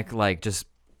chronic, like just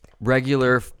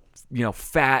regular,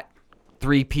 fat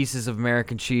 3 pieces of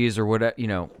American cheese or whatever,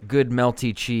 good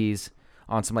melty cheese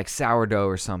on some like sourdough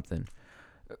or something.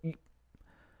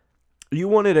 You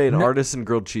wanted an artisan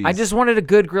grilled cheese. I just wanted a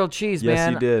good grilled cheese, Yes,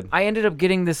 man. you did. I ended up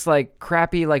getting this like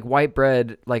crappy like white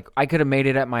bread. Like I could have made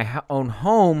it at my own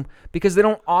home because they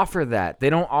don't offer that. They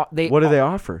don't. What do they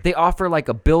offer? They offer like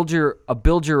a build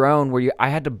your own where I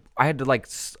had to like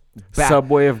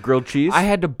Subway of grilled cheese. I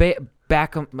had to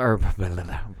back them or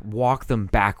walk them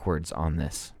backwards on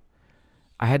this.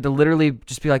 I had to literally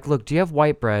just be like, look, do you have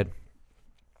white bread?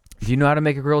 Do you know how to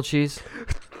make a grilled cheese?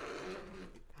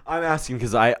 I'm asking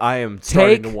because I am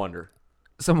starting Take to wonder.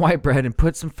 some white bread and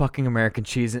put some fucking American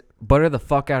cheese in, butter the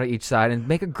fuck out of each side and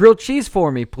make a grilled cheese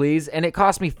for me, please. And it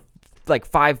cost me like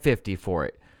 $5.50 for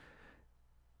it.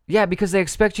 Yeah, because they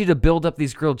expect you to build up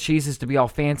these grilled cheeses to be all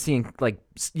fancy and like,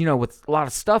 with a lot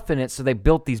of stuff in it. So they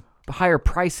built these higher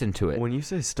price into it. When you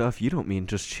say stuff, you don't mean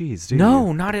just cheese, do No,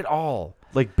 you? not at all.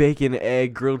 Like bacon,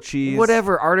 egg, grilled cheese.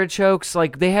 Whatever, artichokes,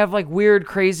 like they have like weird,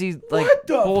 crazy, like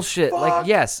bullshit. Like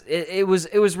yes, it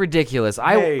was ridiculous.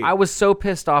 Hey. I was so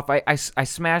pissed off. I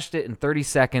smashed it in 30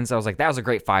 seconds. I was like, that was a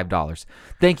great $5.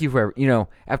 Thank you for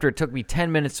after it took me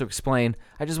 10 minutes to explain.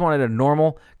 I just wanted a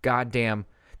normal goddamn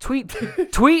tweet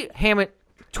Hammett,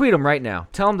 tweet him right now.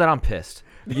 Tell him that I'm pissed.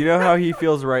 You know how he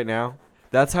feels right now?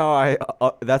 That's how I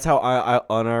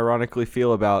unironically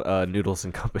feel about Noodles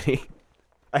and Company.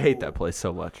 I hate that place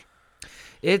so much.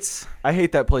 I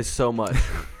hate that place so much.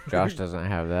 Josh doesn't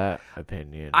have that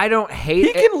opinion. I don't hate He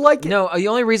it. can like it. No, the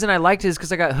only reason I liked it is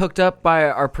because I got hooked up by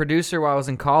our producer while I was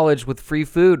in college with free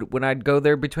food when I'd go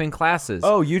there between classes.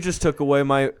 Oh, you just took away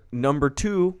my number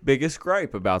 2 biggest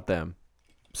gripe about them.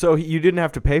 So you didn't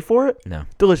have to pay for it? No.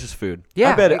 Delicious food.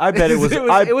 Yeah. I bet it was.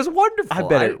 it was wonderful. I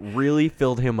bet it really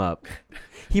filled him up.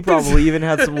 He probably even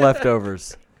had some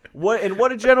leftovers.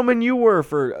 What a gentleman you were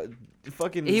for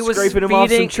fucking He was scraping him off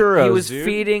some churros. He was dude.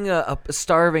 feeding a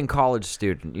starving college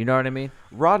student. You know what I mean?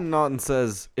 Rod Naughton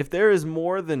says, if there is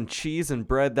more than cheese and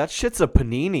bread, that shit's a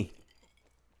panini.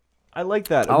 I like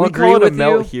that. I'll we agree call it with a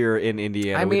melt you. here in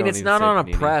Indiana. I We mean, don't it's even not say on a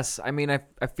panini. press. I mean,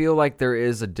 I feel like there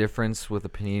is a difference with a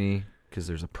panini because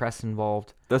there's a press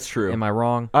involved. That's true. Am I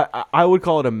wrong? I would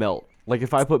call it a melt. Like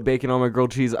if I put bacon on my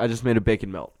grilled cheese, I just made a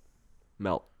bacon melt.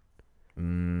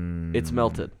 It's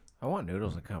melted. I want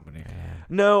Noodles and Company.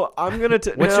 No, I'm gonna.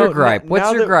 What's your gripe?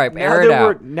 What's your gripe? Now Air it that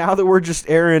out. Now that we're just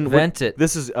airing, Vent it.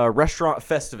 This is Restaurant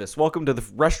Festivus. Welcome to the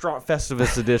Restaurant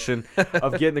Festivus edition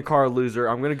of Get in the Car Loser.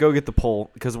 I'm gonna go get the poll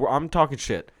because I'm talking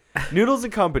shit. Noodles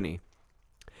and Company,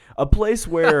 a place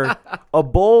where a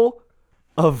bowl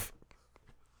of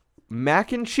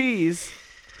mac and cheese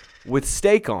with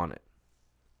steak on it.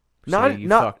 So you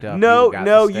fucked up. No, You got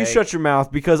no, the you steak. shut your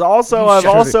mouth because also You I've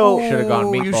should've- also should've gone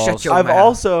Ooh, you meatballs. shut your I've mouth.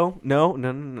 also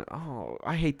no. Oh,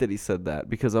 I hate that he said that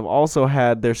because I've also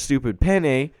had their stupid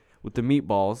penne with the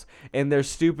meatballs and their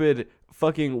stupid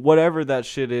fucking whatever that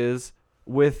shit is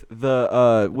with the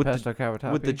Pesto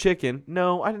cavatappi? with the chicken.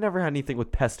 No, I never had anything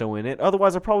with pesto in it.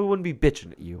 Otherwise, I probably wouldn't be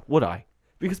bitching at you, would I?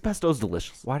 Because pesto's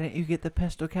delicious. Why didn't you get the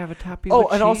pesto cavatappi? Oh,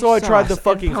 with and also I cheese tried the sauce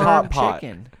fucking and hot parm pot.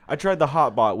 chicken? I tried the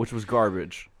hot pot, which was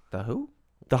garbage. The who?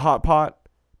 The hot pot.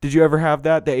 Did you ever have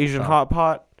that? The Asian hot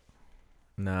pot.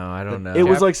 No, I don't know. It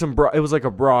was like it was like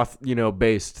a broth,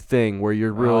 based thing where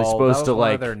you're really supposed to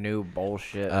like their new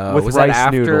bullshit. with was rice that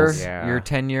after noodles. Yeah. your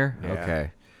tenure? Yeah.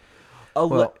 Okay.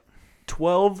 Ele-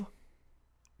 $12.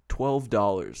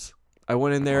 I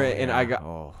went in there and I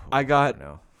got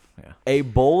no. Yeah. a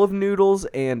bowl of noodles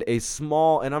and a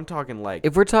small, and I'm talking like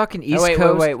If we're talking East wait,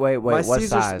 Coast, wait. my What Caesar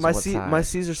size? my What Ce- size? my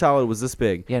Caesar salad was this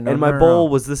big, Yeah, no, and no, my no, bowl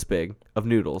no. was this big of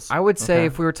noodles. I would say Okay.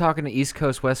 if we were talking to East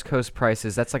Coast, West Coast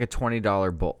prices, that's like a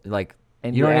 $20 bowl. Like,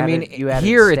 And you know what I mean? You added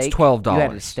Here steak? it's $12. You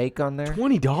added steak on there.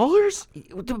 $20?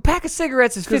 The pack of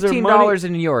cigarettes is 'Cause their $15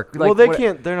 in New York. well, Like, they what-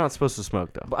 can't. They're not supposed to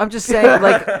smoke though. I'm just saying,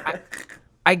 like,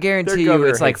 I guarantee you governor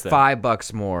it's like hates that.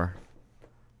 $5 more.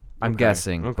 I'm Okay,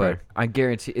 guessing, okay. but I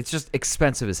guarantee it's just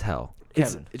expensive as hell.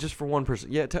 It's Kevin. just for one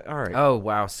person. Yeah. All right. Oh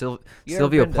wow, You ever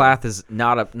Sylvia been to- Plath is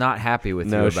not happy with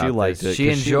you no, about she liked this. it. She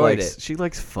 'cause enjoyed likes, it. She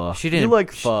likes pho. She didn't You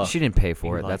like pho. She didn't pay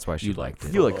for You it. like- That's why she you liked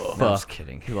like it. You like No, pho. I'm just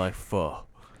kidding. You like pho?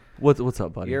 What's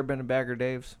up, buddy? You ever been to Bagger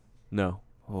Dave's? No.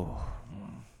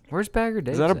 Where's Bagger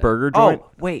Dave's? Is that a at? burger joint? Oh,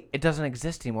 wait, it doesn't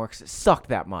exist anymore because it sucked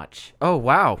that much. Oh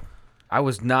wow, I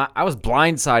was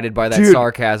blindsided by that Dude,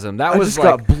 sarcasm. That I was just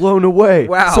like, got blown away.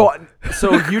 Wow.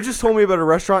 So you just told me about a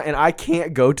restaurant and I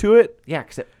can't go to it? Yeah,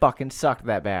 because it fucking sucked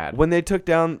that bad. When they took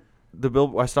down the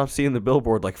bill, I stopped seeing the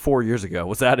billboard like 4 years ago.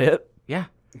 Was that it? Yeah.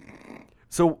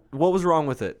 So what was wrong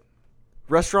with it?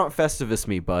 Restaurant Festivus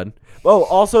me, bud. Oh,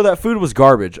 also that food was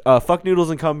garbage. Fuck Noodles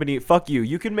and Company. Fuck you.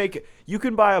 You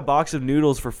can buy a box of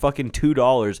noodles for fucking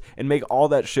 $2 and make all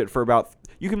that shit for about.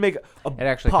 You can make a It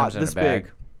actually pot comes in this a bag.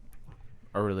 big.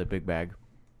 A really big bag.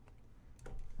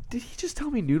 Did he just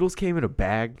tell me noodles came in a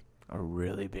bag? A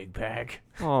really big bag.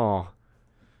 Oh.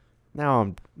 Now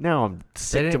I'm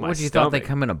sick to my what you stomach. thought they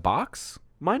come in a box?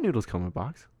 My noodles come in a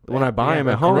box. When I buy Yeah, them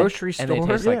but at home. grocery And they store?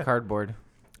 taste Yeah. like cardboard.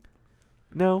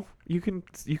 No, you can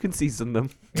season them.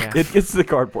 Yeah. It gets the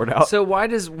cardboard out. So why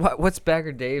does what's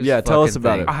Bagger Dave's? Yeah, tell us fucking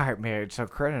about thing? it. All right, married. So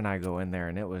Cred and I go in there,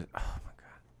 and it was, oh my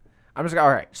god. I'm just all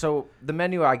right. So the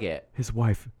menu I get, His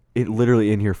wife, it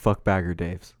literally in here. Fuck Bagger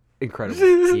Dave's.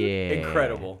 Incredible. yeah,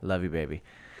 Incredible. Love you, baby.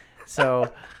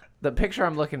 So the picture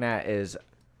I'm looking at is,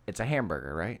 it's a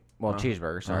hamburger, right? Well,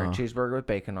 cheeseburger. Sorry, cheeseburger with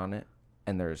bacon on it,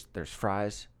 and there's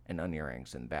fries and onion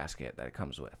rings in the basket that it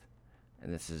comes with,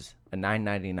 and this is a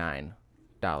 $9.99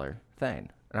 thing.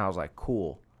 And I was like,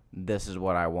 cool. This is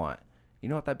what I want. You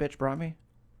know what that bitch brought me?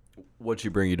 What'd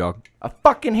you bring, you dog? A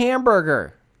fucking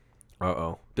hamburger.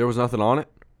 Uh-oh. There was nothing on it?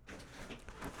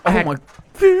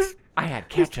 I had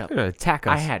ketchup. They're gonna attack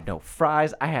us. I had no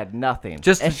fries. I had nothing.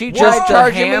 Just- and she just just a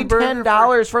charging me hamburger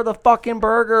 $10 for the fucking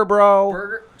burger, bro.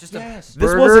 burger, just Yes.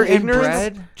 This burger wasn't and ignorance?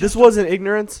 bread? This wasn't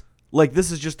ignorance? Like,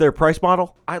 this is just their price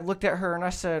model? I looked at her and I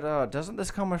said, "Doesn't this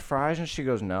come with fries?" And she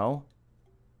goes, "No."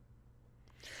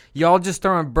 Y'all just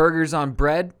throwing burgers on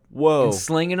bread Whoa. and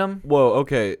slinging them? Whoa,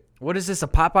 okay. What is this? A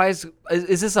Popeyes?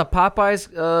 Is this a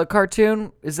Popeyes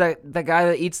cartoon? Is that guy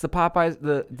that eats the Popeyes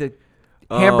the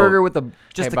hamburger with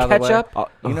just the by the way, ketchup?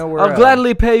 you know where I'll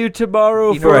gladly pay you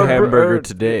tomorrow you for know a hamburger burger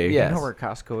today. Yes. You know where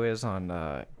Costco is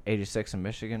on 86 in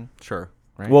Michigan? Sure.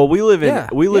 Right? Well, we live in Yeah,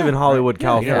 in Hollywood, You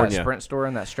know that California. Sprint store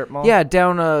in that strip mall? Yeah,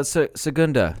 down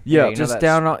Segunda. Yeah, you know just that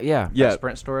down. Yeah. That Yeah,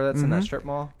 Sprint store that's in that strip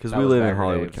mall? because That we was live in Bagger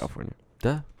Hollywood, Dave's. California.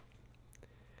 Duh.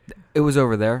 It was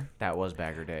over there. That was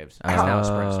Bagger Dave's. Oh. It's now a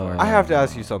Sprint store. I have to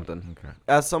ask you something.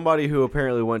 As somebody who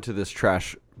apparently went to this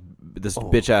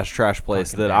bitch ass trash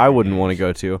place fucking that I wouldn't want to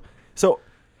go to. So,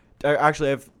 actually,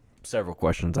 I have several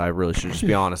questions. I really should just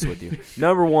be honest with you.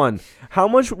 Number one, how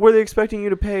much were they expecting you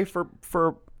to pay for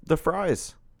the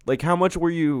fries? Like, how much were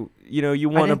you? You know, you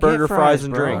want a didn't get burger, fries,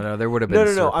 and bro. drink. Oh, no, there would have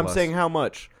been. No. I'm surplus. saying how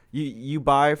much you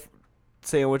buy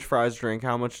sandwich, fries, drink.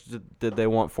 How much did they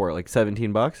want for it? Like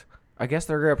 $17? I guess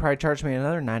they're gonna probably charge me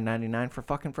another $9.99 for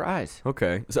fucking fries.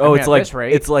 Okay. So, I mean, it's at like this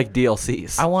rate- it's like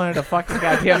DLCs. I wanted a fucking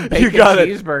goddamn bacon got it.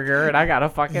 cheeseburger, and I got a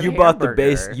fucking. You bought the hamburger.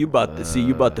 base. You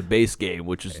bought the base game,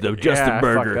 which is the Justin yeah, I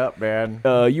Burger. fucked up, man.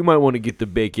 You might want to get the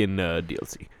bacon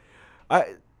DLC. All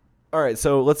right.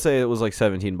 So let's say it was like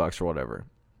 $17 or whatever.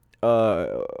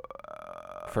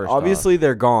 First Obviously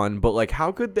they're gone, but like,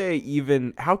 how could they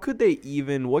even?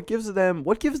 What gives them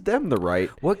the right?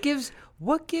 What gives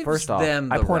First off,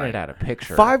 them? I the pointed right? at a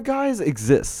picture. Five Guys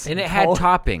exists. And it had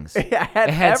toppings. It had,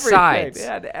 It had everything. sides. It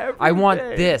had everything. I want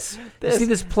this. You see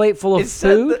this plate full of It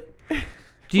said food?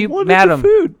 Do you, What is the madam?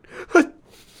 food?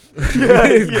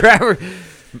 Grab her.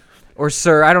 Or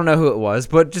sir, I don't know who it was,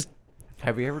 but just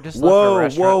Have you ever just left a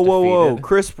restaurant Whoa! defeated?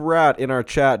 Crisp Rat in our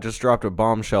chat just dropped a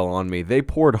bombshell on me. They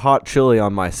poured hot chili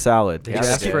on my salad. did you Yes,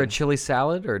 ask dude. for a chili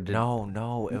salad or did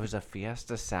No, it was a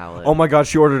fiesta salad. Oh my god,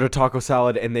 she ordered a taco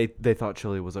salad and they thought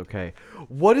chili was okay.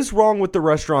 What is wrong with the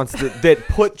restaurants that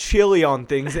put chili on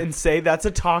things and say that's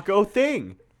a taco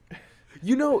thing?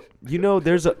 You know,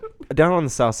 there's a down on the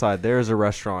south side. There is a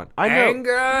restaurant. I know.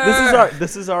 Anger!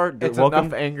 This is our it's welcome.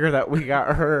 enough anger that we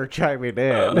got her chiming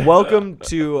in. Welcome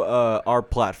to our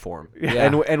platform. Yeah.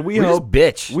 And we We just hope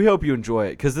bitch. we hope you enjoy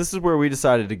it because this is where we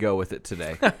decided to go with it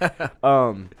today.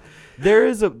 There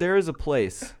is a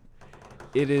place.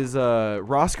 It is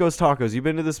Roscoe's Tacos. You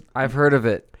been to this? I've heard of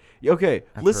it. Okay,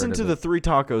 I've listen heard to of the it. 3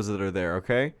 tacos that are there.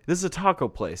 Okay, this is a taco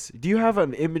place. Do you have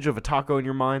an image of a taco in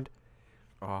your mind?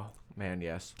 Oh man,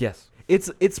 yes. Yes.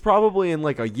 It's probably in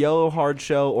like a yellow hard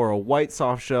shell or a white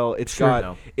soft shell.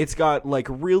 No. It's got like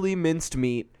really minced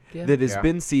meat Yeah. that has Yeah.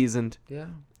 been seasoned, Yeah.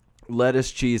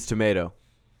 lettuce, cheese, tomato.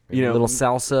 You know, a little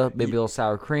salsa, maybe a little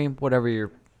sour cream, whatever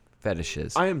your fetish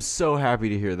is. I am so happy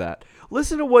to hear that.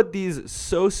 Listen to what these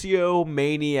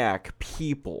sociomaniac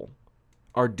people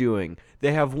are doing.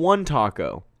 They have one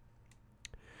taco.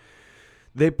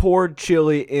 They poured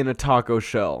chili in a taco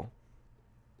shell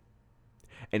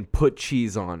and put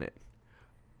cheese on it.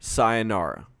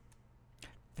 Sayonara.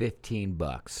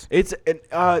 $15.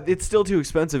 It's still too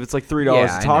expensive. It's like $3 Yeah, a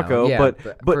I know. taco, Yeah,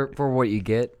 but for what you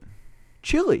get.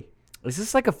 chili. Is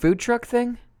this like a food truck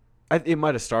thing? It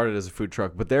might have started as a food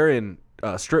truck, but they're in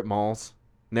strip malls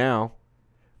now.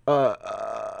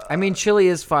 I mean, chili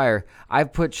is fire.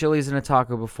 I've put chilies in a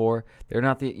taco before. They're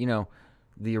not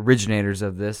the originators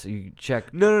of this. You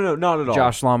check No, not at all.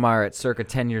 Josh Lawmeyer at circa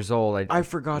 10 years old. I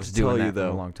forgot was to doing tell you that from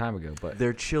though. a long time ago, but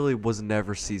Their chili was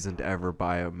never seasoned ever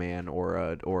by a man or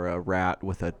a rat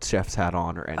with a chef's hat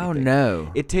on or anything. oh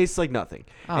no. It tastes like nothing.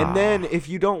 And then if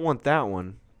you don't want that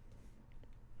one,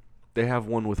 they have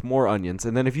one with more onions.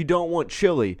 And then if you don't want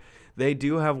chili, they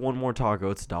do have one more taco.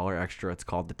 It's $1 extra. It's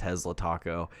called the Tesla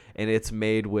taco, and it's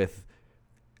made with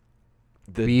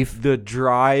the Beef? the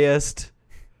driest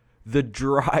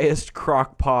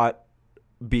crock pot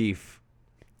beef,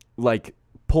 like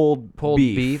pulled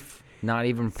beef, not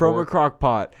even from a pork. crock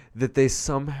pot that they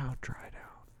somehow dried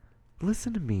out.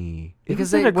 Listen to me.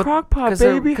 Because it was in they- a crock pot, 'cause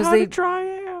they're- baby. because How they- to dry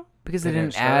it out? because they They didn't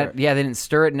didn't stir add. it. Yeah, they didn't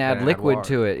stir it and add Didn't add liquid water.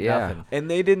 to it. Yeah. Nothing.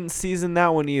 And they didn't season that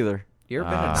one either. You're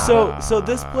been a So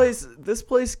this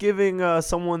place giving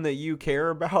someone that you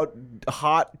care about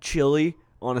hot chili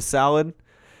on a salad,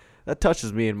 that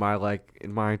touches me in my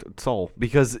soul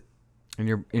because In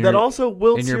your that also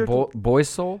wilts in your boy's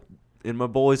soul in my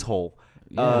boy's hole.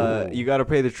 You got to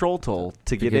pay the troll toll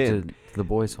to get in. to the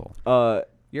boy's hole.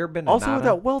 You're been a Also, nada?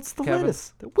 that welts the Kevin?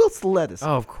 lettuce. That wilts the lettuce.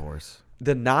 Oh, of course.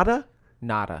 The nada?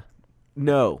 Nada.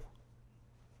 No.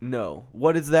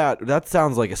 What is that? That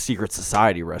sounds like a secret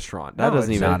society restaurant. That No,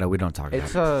 doesn't it's even. Nada. We don't talk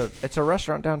about It's a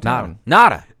restaurant it. downtown.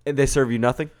 Nada. And they serve you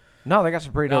nothing. No, they got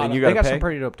some pretty No, dope. and you They gotta got pay? some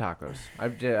pretty dope tacos.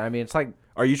 I mean, it's like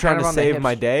Are you trying kind to of on the save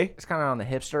my day? It's kind of on the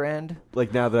hipster end.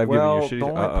 Like now that I've Well, given the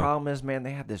you a shitty. only problem is, man,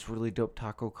 they had this really dope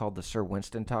taco called the Sir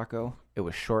Winston taco. It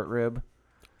was short rib.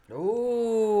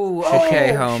 Ooh, okay,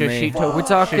 homie. Shishito, We're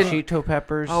talking. shishito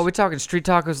peppers. Oh, we're talking street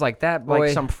tacos like that, boy.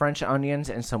 like some French onions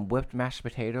and some whipped mashed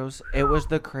potatoes. It was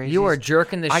the craziest. You are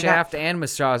jerking the I got- shaft and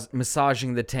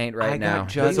massaging the taint right I got now.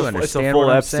 judged- Do you It's a understand full what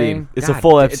I'm Epstein. saying? It's a God,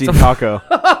 full it's Epstein a- taco.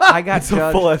 I got It's a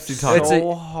judged full Epstein taco.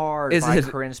 so hard is by it-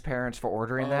 Corinne's parents for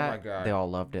ordering Oh that. my God. They all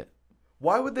loved it.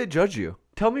 Why would they judge you?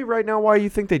 Tell me right now why you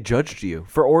think they judged you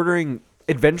for ordering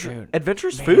Dude,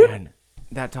 adventurous food. Man,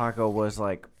 that taco was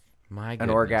like My an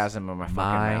goodness. orgasm in my fucking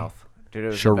My mouth. Dude, it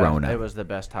was Sharona. it was the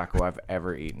best taco I've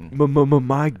ever eaten.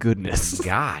 My goodness.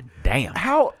 God damn.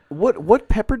 How? What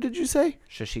pepper did you say?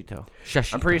 Shishito.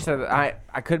 Shishito. I'm pretty sure that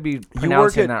I could be You work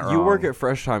pronouncing at that wrong. you work at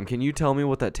Fresh Time. Can you tell me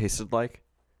what that tasted like?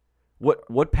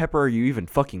 What pepper are you even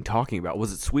fucking talking about?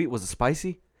 Was it sweet? Was it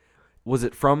spicy? Was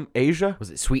it from Asia? Was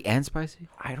it sweet and spicy?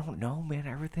 I don't know, man.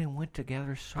 Everything went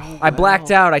together so I blacked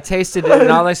out. I tasted it,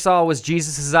 and all I saw was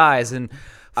Jesus' eyes, and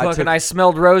I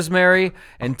smelled rosemary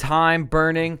and thyme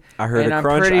burning. I heard and a I'm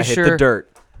crunch. pretty I hit sure, the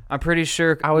dirt. I'm pretty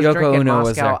sure I was Yoko drinking Ono was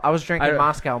Moscow. there. I was drinking I-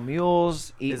 Moscow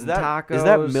mules, eating Is that tacos. is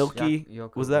that milky?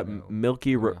 Yoko Was that Ono.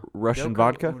 milky Russian Yoko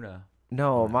vodka? Ono.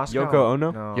 No, Moscow. Yoko Ono?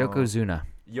 No. Yokozuna.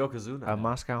 Yokozuna. A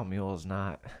Moscow mule is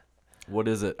not. What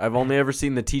is it? I've only ever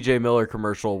seen the T.J. Miller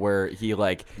commercial where he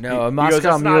like No, he a Moscow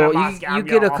goes, "It's not a mule. Moscow You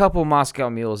get a mule." couple Moscow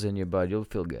mules in you, bud. You'll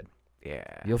feel good. Yeah.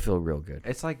 You'll feel real good.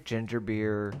 It's like ginger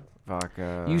beer,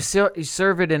 vodka. You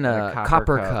serve it in a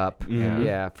copper cup. Mhm.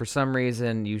 Yeah. For some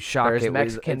reason, you shock There's it.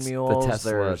 Mexican it's mules. The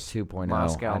Tesla There's 2.0.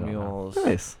 Moscow I don't know. mules.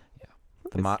 Nice.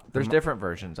 There's different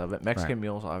versions of it. Mexican Right.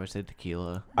 mules, obviously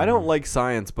tequila. I don't like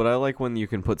science, but I like when you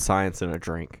can put science in a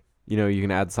drink. You know, you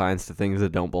can add science to things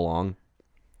that don't belong.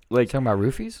 Like Talking about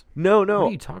roofies? no, What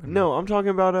are you talking no, I'm talking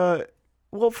about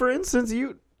well, for instance,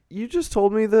 you just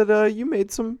told me that you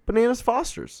made some bananas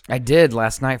Fosters. I did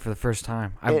last night for the first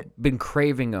time. I've It- been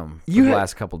craving them for You the had-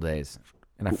 last couple days,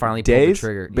 and I finally pulled the Days,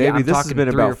 trigger. baby. Yeah, I'm this has talking been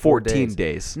 3 or about 4 14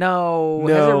 days. No,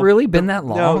 has it really been that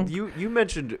long? No, you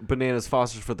mentioned bananas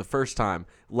Fosters for the first time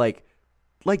like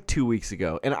 2 weeks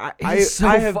ago, and It's so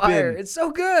I have fire. been. It's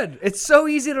so good. It's so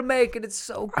easy to make, and it's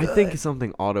so good. I think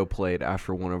something auto played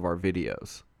after one of our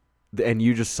videos, and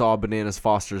you just saw bananas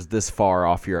Fosters this far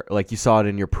off your, like you saw it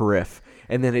in your periph,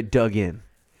 and then it dug in.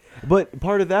 But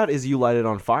part of that is you light it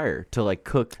on fire to like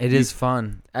cook. It is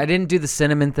fun. I didn't do the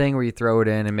cinnamon thing where you throw it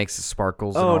in and makes the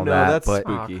sparkles and Oh, all no, that. that's but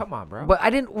spooky. Oh, come on, bro. But I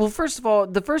didn't. Well, first of all,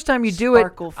 the first time you do it,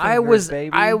 Sparkle I fingers, was,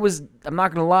 baby. I'm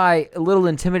not gonna lie, a little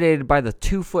intimidated by the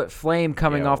 2-foot flame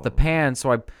coming off the pan.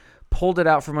 So I pulled it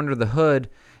out from under the hood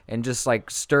and just like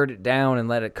stirred it down and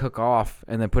let it cook off,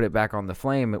 and then put it back on the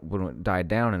flame when it died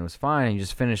down, and it was fine. And you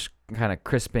just finish kind of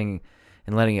crisping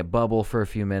and letting it bubble for a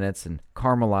few minutes and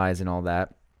caramelize and all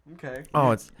that. Okay.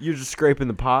 Oh, it's You're just scraping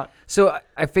the pot. so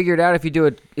I figured out if you do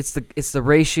it, it's the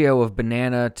ratio of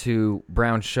banana to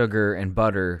brown sugar and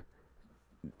butter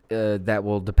that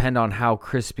will depend on how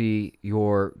crispy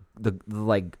the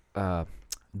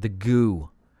goo,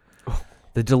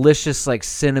 the delicious like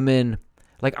cinnamon.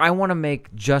 Like I want to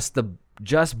make just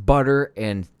butter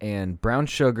and brown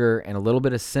sugar and a little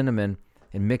bit of cinnamon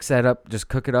and mix that up. Just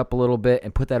cook it up a little bit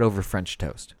and put that over French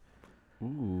toast.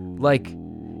 Like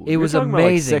it was talking about, like,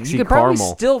 amazing. sexy You could probably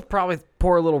caramel. still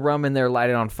pour a little rum in there,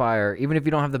 light it on fire, even if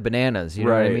you don't have the bananas. You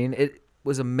know what I Right. mean? It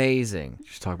was amazing.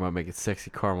 Just talking about making sexy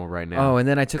caramel right now. Oh, and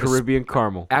then I took Caribbean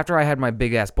caramel. after I had my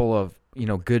big ass bowl of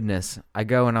goodness. I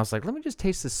go and I was like, let me just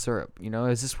taste this syrup.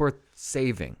 Is this worth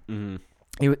saving?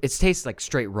 Mm-hmm. It tastes like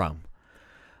straight rum.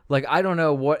 Like I don't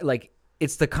know what like.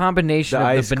 It's the combination The of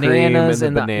ice the cream bananas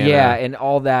and the and banana. yeah, and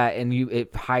all that, and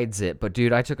it hides it. But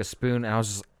dude, I took a spoon and I was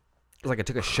just. It was like I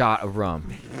took a shot of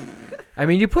rum. I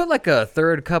mean, you put like a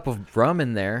third cup of rum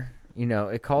in there.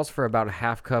 It calls for about a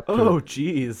half cup to Oh, a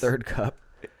jeez. third cup,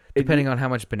 depending on how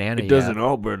much banana It you doesn't have.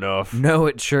 all burn off. No,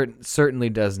 it certainly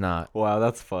does not. Wow,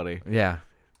 that's funny. Yeah.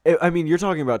 I mean, you're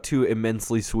talking about 2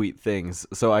 immensely sweet things.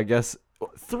 So I guess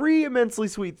 3 immensely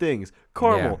sweet things: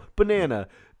 caramel, Yeah. banana,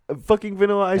 fucking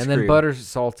vanilla ice And cream. then butter's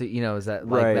salty, is that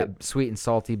like Right. that sweet and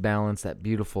salty balance, that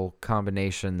beautiful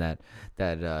combination, that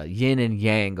yin and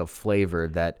yang of flavor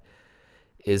that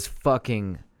is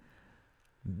fucking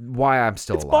why I'm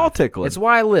still It's alive. ball tickling. It's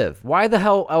why I live. Why the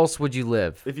hell else would you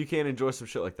live? If you can't enjoy some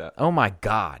shit like that. Oh my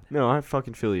god. No, I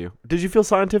fucking feel you. Did you feel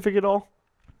scientific at all?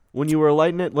 when you were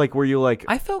lighting it? Like, were you like,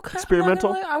 I felt kind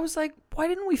experimental? I was like, why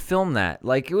didn't we film that?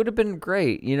 Like, it would have been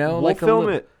great, you know? we'll like film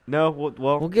a, it? No, we'll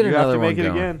We'll get you another have to make one it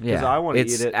going. again because Yeah. I want to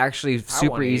It's eat it. actually I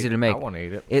super wanna easy eat to it. make. I want to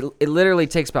eat it. It literally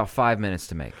takes about 5 minutes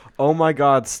to make. Oh my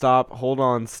God! Stop! Hold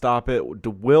on! Stop it!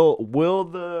 Will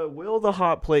the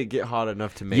hot plate get hot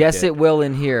enough to make Yes, it? it will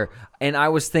in here. And I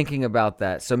was thinking about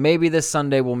that. So maybe this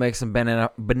Sunday we'll make some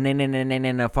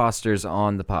banana Fosters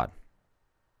on the pod.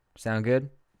 Sound good?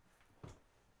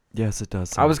 Yes, it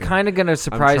does. I was kind of gonna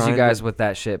surprise you trying guys to- with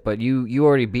that shit, but you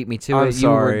already beat me to I'm it.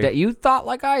 sorry. You thought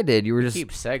like I did. You were just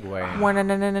Keep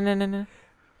segueing.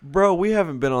 Bro, we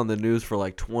haven't been on the news for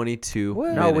like 22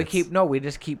 What? minutes. We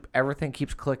just keep everything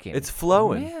keeps clicking. It's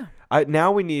flowing. Yeah.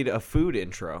 Now we need a food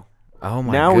intro. Oh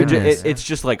my now goodness. it's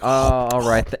just like Oh, all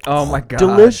right. Oh my god.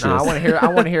 delicious. No, I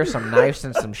want to hear some knives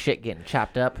and some shit getting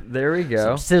chopped up. There we go.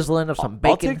 Some sizzling of some bacon.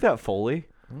 I'll take that Foley.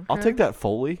 I'll take that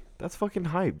Foley. That's fucking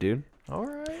hype, dude. All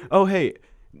right. Oh, hey,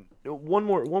 one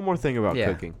more thing about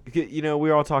Yeah. cooking. You know, we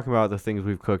were all talking about the things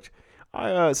we've cooked.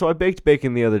 So I baked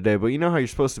bacon the other day, but you know how you're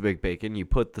supposed to bake bacon? You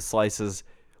put the slices,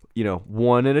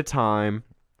 one at a time.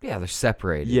 Yeah, they're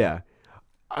separated. Yeah.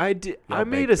 I did. I Y'all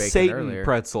made baked a bacon Satan earlier.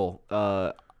 pretzel.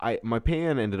 My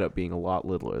pan ended up being a lot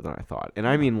littler than I thought, and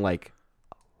I mean like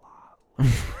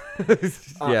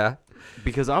Yeah.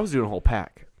 because I was doing a whole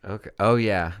pack. Okay. Oh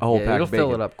yeah. A whole yeah, pack it'll of fill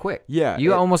bacon. it up quick. Yeah,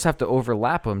 You it- almost have to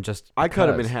overlap them. Just I cut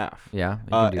them in because. half. Yeah. You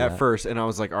can do At that. first, and I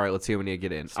was like, all right, let's see how many I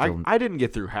get in. Still- I didn't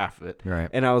get through half of it, Right.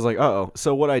 and I was like, uh-oh.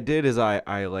 So what I did is I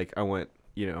went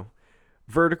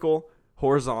vertical,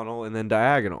 horizontal, and then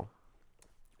diagonal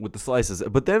with the slices.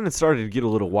 But then it started to get a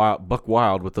little buck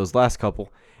wild with those last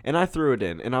couple, and I threw it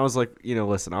in, and I was like,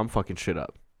 listen, I'm fucking shit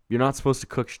up. You're not supposed to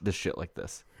cook this shit like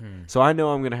this. So I know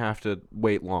I'm gonna have to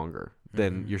wait longer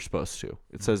than you're supposed to.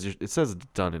 It says it's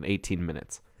done in 18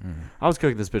 minutes. I was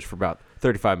cooking this bitch for about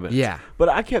 35 minutes. Yeah. But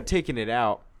I kept taking it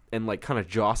out and like kind of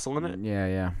jostling it. Yeah.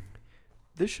 Yeah.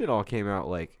 This shit all came out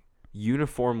like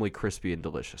uniformly crispy and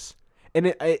delicious.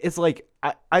 And it's like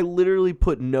I literally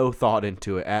put no thought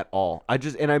into it at all. I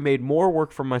made more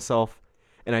work for myself,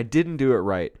 and I didn't do it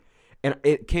right. And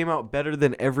it came out better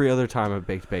than every other time I've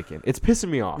baked bacon. It's pissing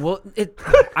me off. Well,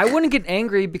 I wouldn't get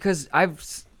angry because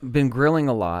I've been grilling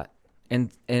a lot and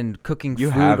cooking You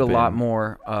food have a lot been.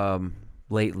 more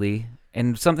lately.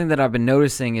 And something that I've been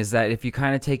noticing is that if you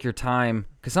kind of take your time,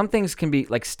 because some things can be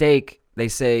like steak. They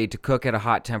say to cook at a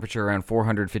hot temperature around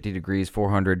 450 degrees,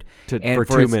 400. For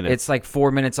 2 minutes. It's like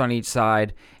 4 minutes on each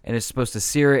side, and it's supposed to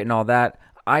sear it and all that.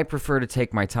 I prefer to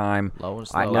take my time. Low and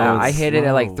I, slow. Low and I hit it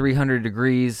at like slow. 300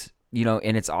 degrees,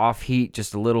 and it's off heat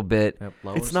just a little bit. Yep,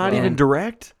 low It's and not slow. even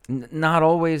direct. Not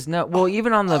always. No. Well,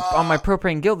 even on my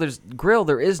propane grill,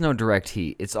 there is no direct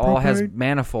heat. It's all has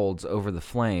manifolds over the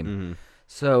flame.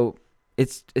 So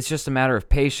it's just a matter of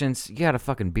patience. You got a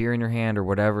fucking beer in your hand or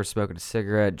whatever, smoking a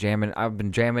cigarette, jamming. I've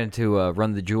been jamming to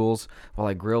Run the Jewels while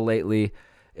I grill lately.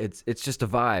 It's just a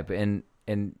vibe,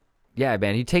 and yeah,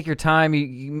 man, you take your time.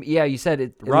 You said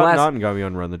it. Rob lasts- Naughton got me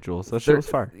on Run the Jewels. That shit was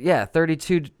fire. Yeah,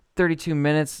 32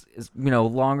 minutes is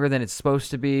longer than it's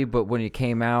supposed to be, but when it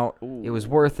came out, it was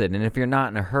worth it. And if you're not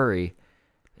in a hurry,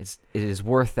 it is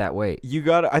worth that wait.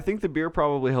 I think the beer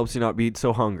probably helps you not be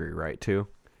so hungry, right? Too.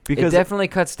 It Because definitely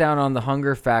cuts down on the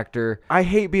hunger factor. I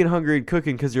hate being hungry and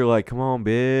cooking because you're like, come on,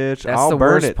 bitch. That's I'll the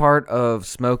burn worst it. part of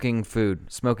smoking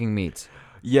meats.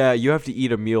 Yeah, you have to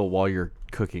eat a meal while you're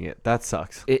cooking it. That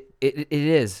sucks. It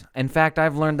is. In fact,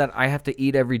 I've learned that I have to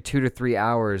eat every 2 to 3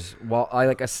 hours while I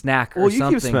like a snack or Well, you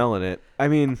something. keep smelling it. I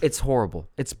mean, It's horrible.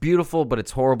 It's beautiful, but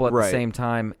it's horrible at the Right. same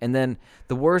time. And then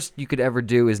the worst you could ever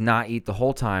do is not eat the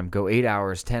whole time. Go 8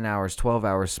 hours, 10 hours, 12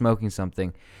 hours smoking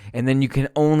something. And then you can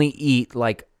only eat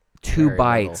like 2 Very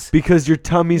bites. because your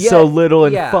tummy's Yeah, so little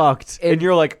and yeah. fucked, and It-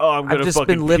 you're like, oh, I'm gonna I've just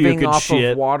fucking been living puke and off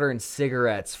shit. of water and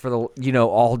cigarettes for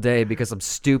all day because I'm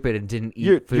stupid and didn't eat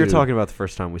You're food. talking about the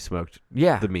first time we smoked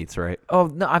Yeah. the meats, right? Oh,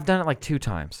 no, I've done it like 2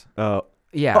 times.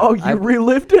 Yeah. Oh, you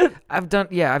relived it? I've done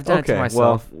it to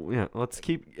myself. Well, yeah. Let's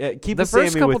keep the The first Sammy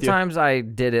couple with you. times I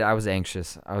did it, I was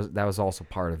anxious. That was also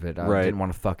part of it. I Right. didn't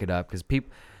want to fuck it up because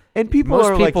And people most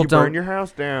are like, people you burn don't- your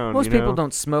house down. most you people know?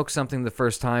 don't smoke something the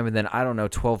first time and then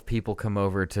 12 people come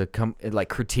over to like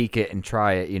critique it and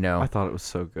try it. I thought it was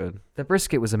so good. The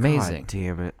brisket was amazing. God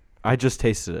damn it! I just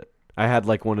tasted it. I had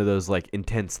like one of those like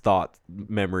intense thought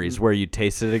memories where you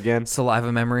taste it again.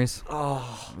 Saliva memories.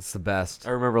 Oh, it's the best.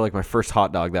 I remember like my first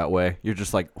hot dog that way. You're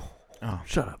just like, Oh,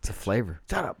 shut up, it's a flavor.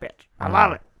 shut up, bitch. I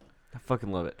love it. I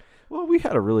fucking love it. Well, we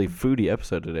had a really foodie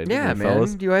episode today, didn't Yeah, we, man.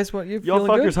 fellas? Do you guys want you Y'all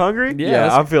feeling fuckers good? hungry?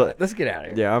 Yeah, I'm feeling. Let's get out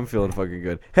of here. Yeah, I'm feeling fucking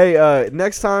good. Hey,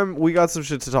 next time we got some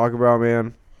shit to talk about,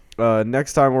 man.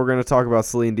 next time we're gonna talk about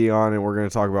Celine Dion and we're gonna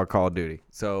talk about Call of Duty.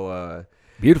 So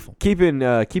Beautiful. keep in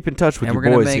touch with And we're your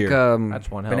gonna boys make here. That's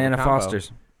one hell of a banana combo.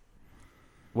 Fosters.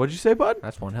 What'd you say, bud?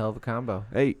 That's one hell of a combo.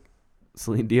 Hey,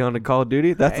 Celine Dion and Call of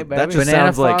Duty. That Hey, just baby. Banana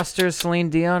sounds like Fosters, Celine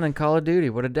Dion, and Call of Duty.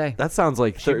 What a day! that sounds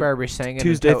like She better be singing and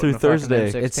Tuesday toting through a fucking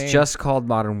Thursday. M16. It's just called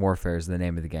Modern Warfare. Is the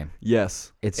name of the game.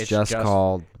 yes. It's It's just just-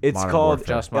 called. It's Modern called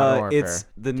Warfare. Just Modern Warfare. It's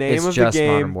the name It's of just the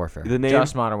game. Modern Warfare. The name.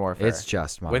 Just Modern Warfare. It's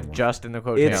just Modern with Warfare. just in the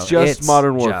quote. It's just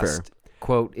Modern Warfare. Just,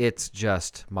 quote. It's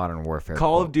just Modern Warfare.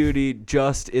 Call quote. of Duty.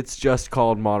 It's just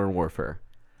called Modern Warfare.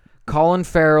 Colin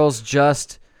Farrell's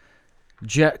just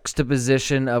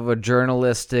juxtaposition of a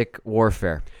journalistic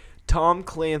warfare. Tom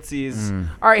Clancy's All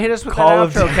right, hit us with Call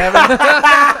of that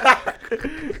outro,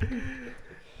 Kevin.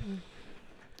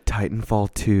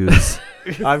 Titanfall 2's.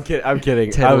 I'm kidding. I was-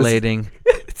 Titillating.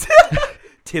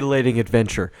 titillating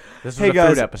adventure. This was Hey a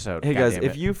guys, food episode. Hey God guys, damn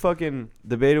if it. you fucking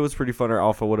the beta was pretty fun or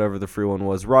alpha, whatever the free one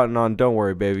was, Rotten On, don't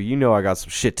worry, baby. You know I got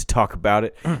some shit to talk about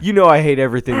it. You know I hate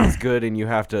everything that's good, and you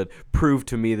have to prove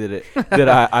to me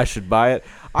that I should buy it.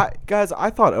 Guys, I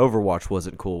thought Overwatch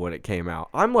wasn't cool when it came out.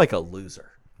 I'm like a loser.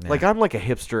 Like I'm like a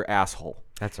hipster asshole.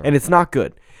 That's all and right. it's not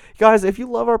good. Guys, if you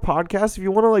love our podcast, if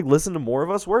you want to like listen to more of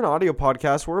us, we're an audio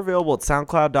podcast. We're available at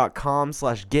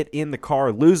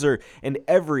soundcloud.com/getinthecarloser and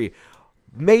every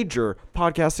major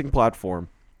podcasting platform.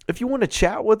 If you want to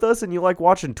chat with us and you like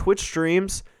watching Twitch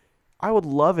streams, I would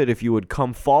love it if you would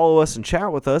come follow us and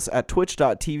chat with us at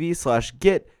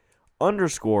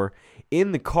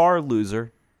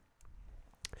twitch.tv/get_in-the-car-loser.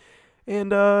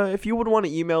 And if you would want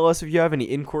to email us, if you have any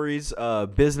inquiries,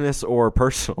 business or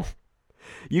personal,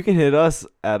 you can hit us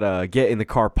at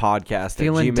getinthecarpodcast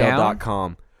Feeling at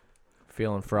gmail.com.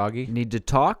 feeling froggy. Need to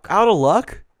talk? Out of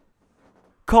luck?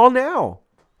 Call now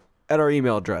at our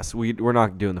email address. We're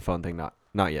not doing the phone thing.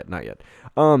 Not yet.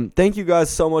 Thank you guys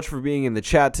so much for being in the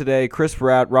chat today. Chris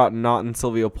Bratt, Rotten Naughton,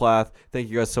 Silvio Plath. Thank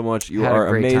you guys so much. You Had are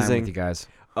a great amazing. time with you guys.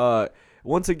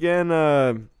 Once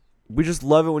again, we just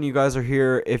love it when you guys are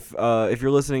here. If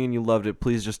you're listening and you loved it,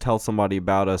 please just tell somebody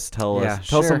about us. Tell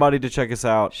sure. somebody to check us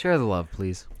out. Share the love,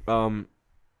 please.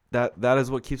 That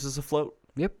is what keeps us afloat.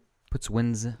 Yep. Puts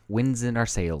winds in our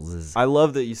sails. I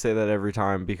love that you say that every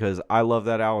time because I love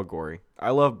that allegory.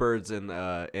 I love birds and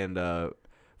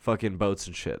fucking boats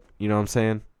and shit. You know what I'm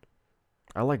saying?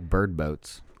 I like bird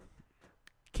boats.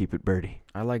 Keep it birdie.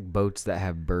 I like boats that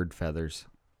have bird feathers.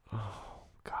 Oh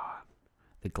God.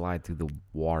 They glide through the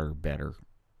water better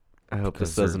I hope Because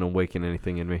this they're- doesn't awaken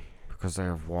anything in me. because they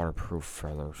have waterproof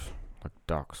feathers like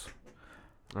ducks.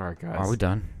 All right, guys. Are we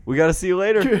done? We got to see you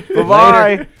later.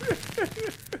 Bye-bye.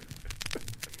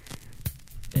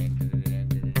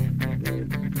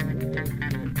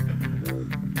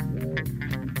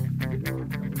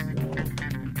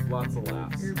 Lots of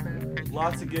laughs.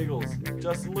 Lots of giggles.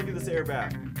 Justin, look at this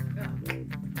airbag.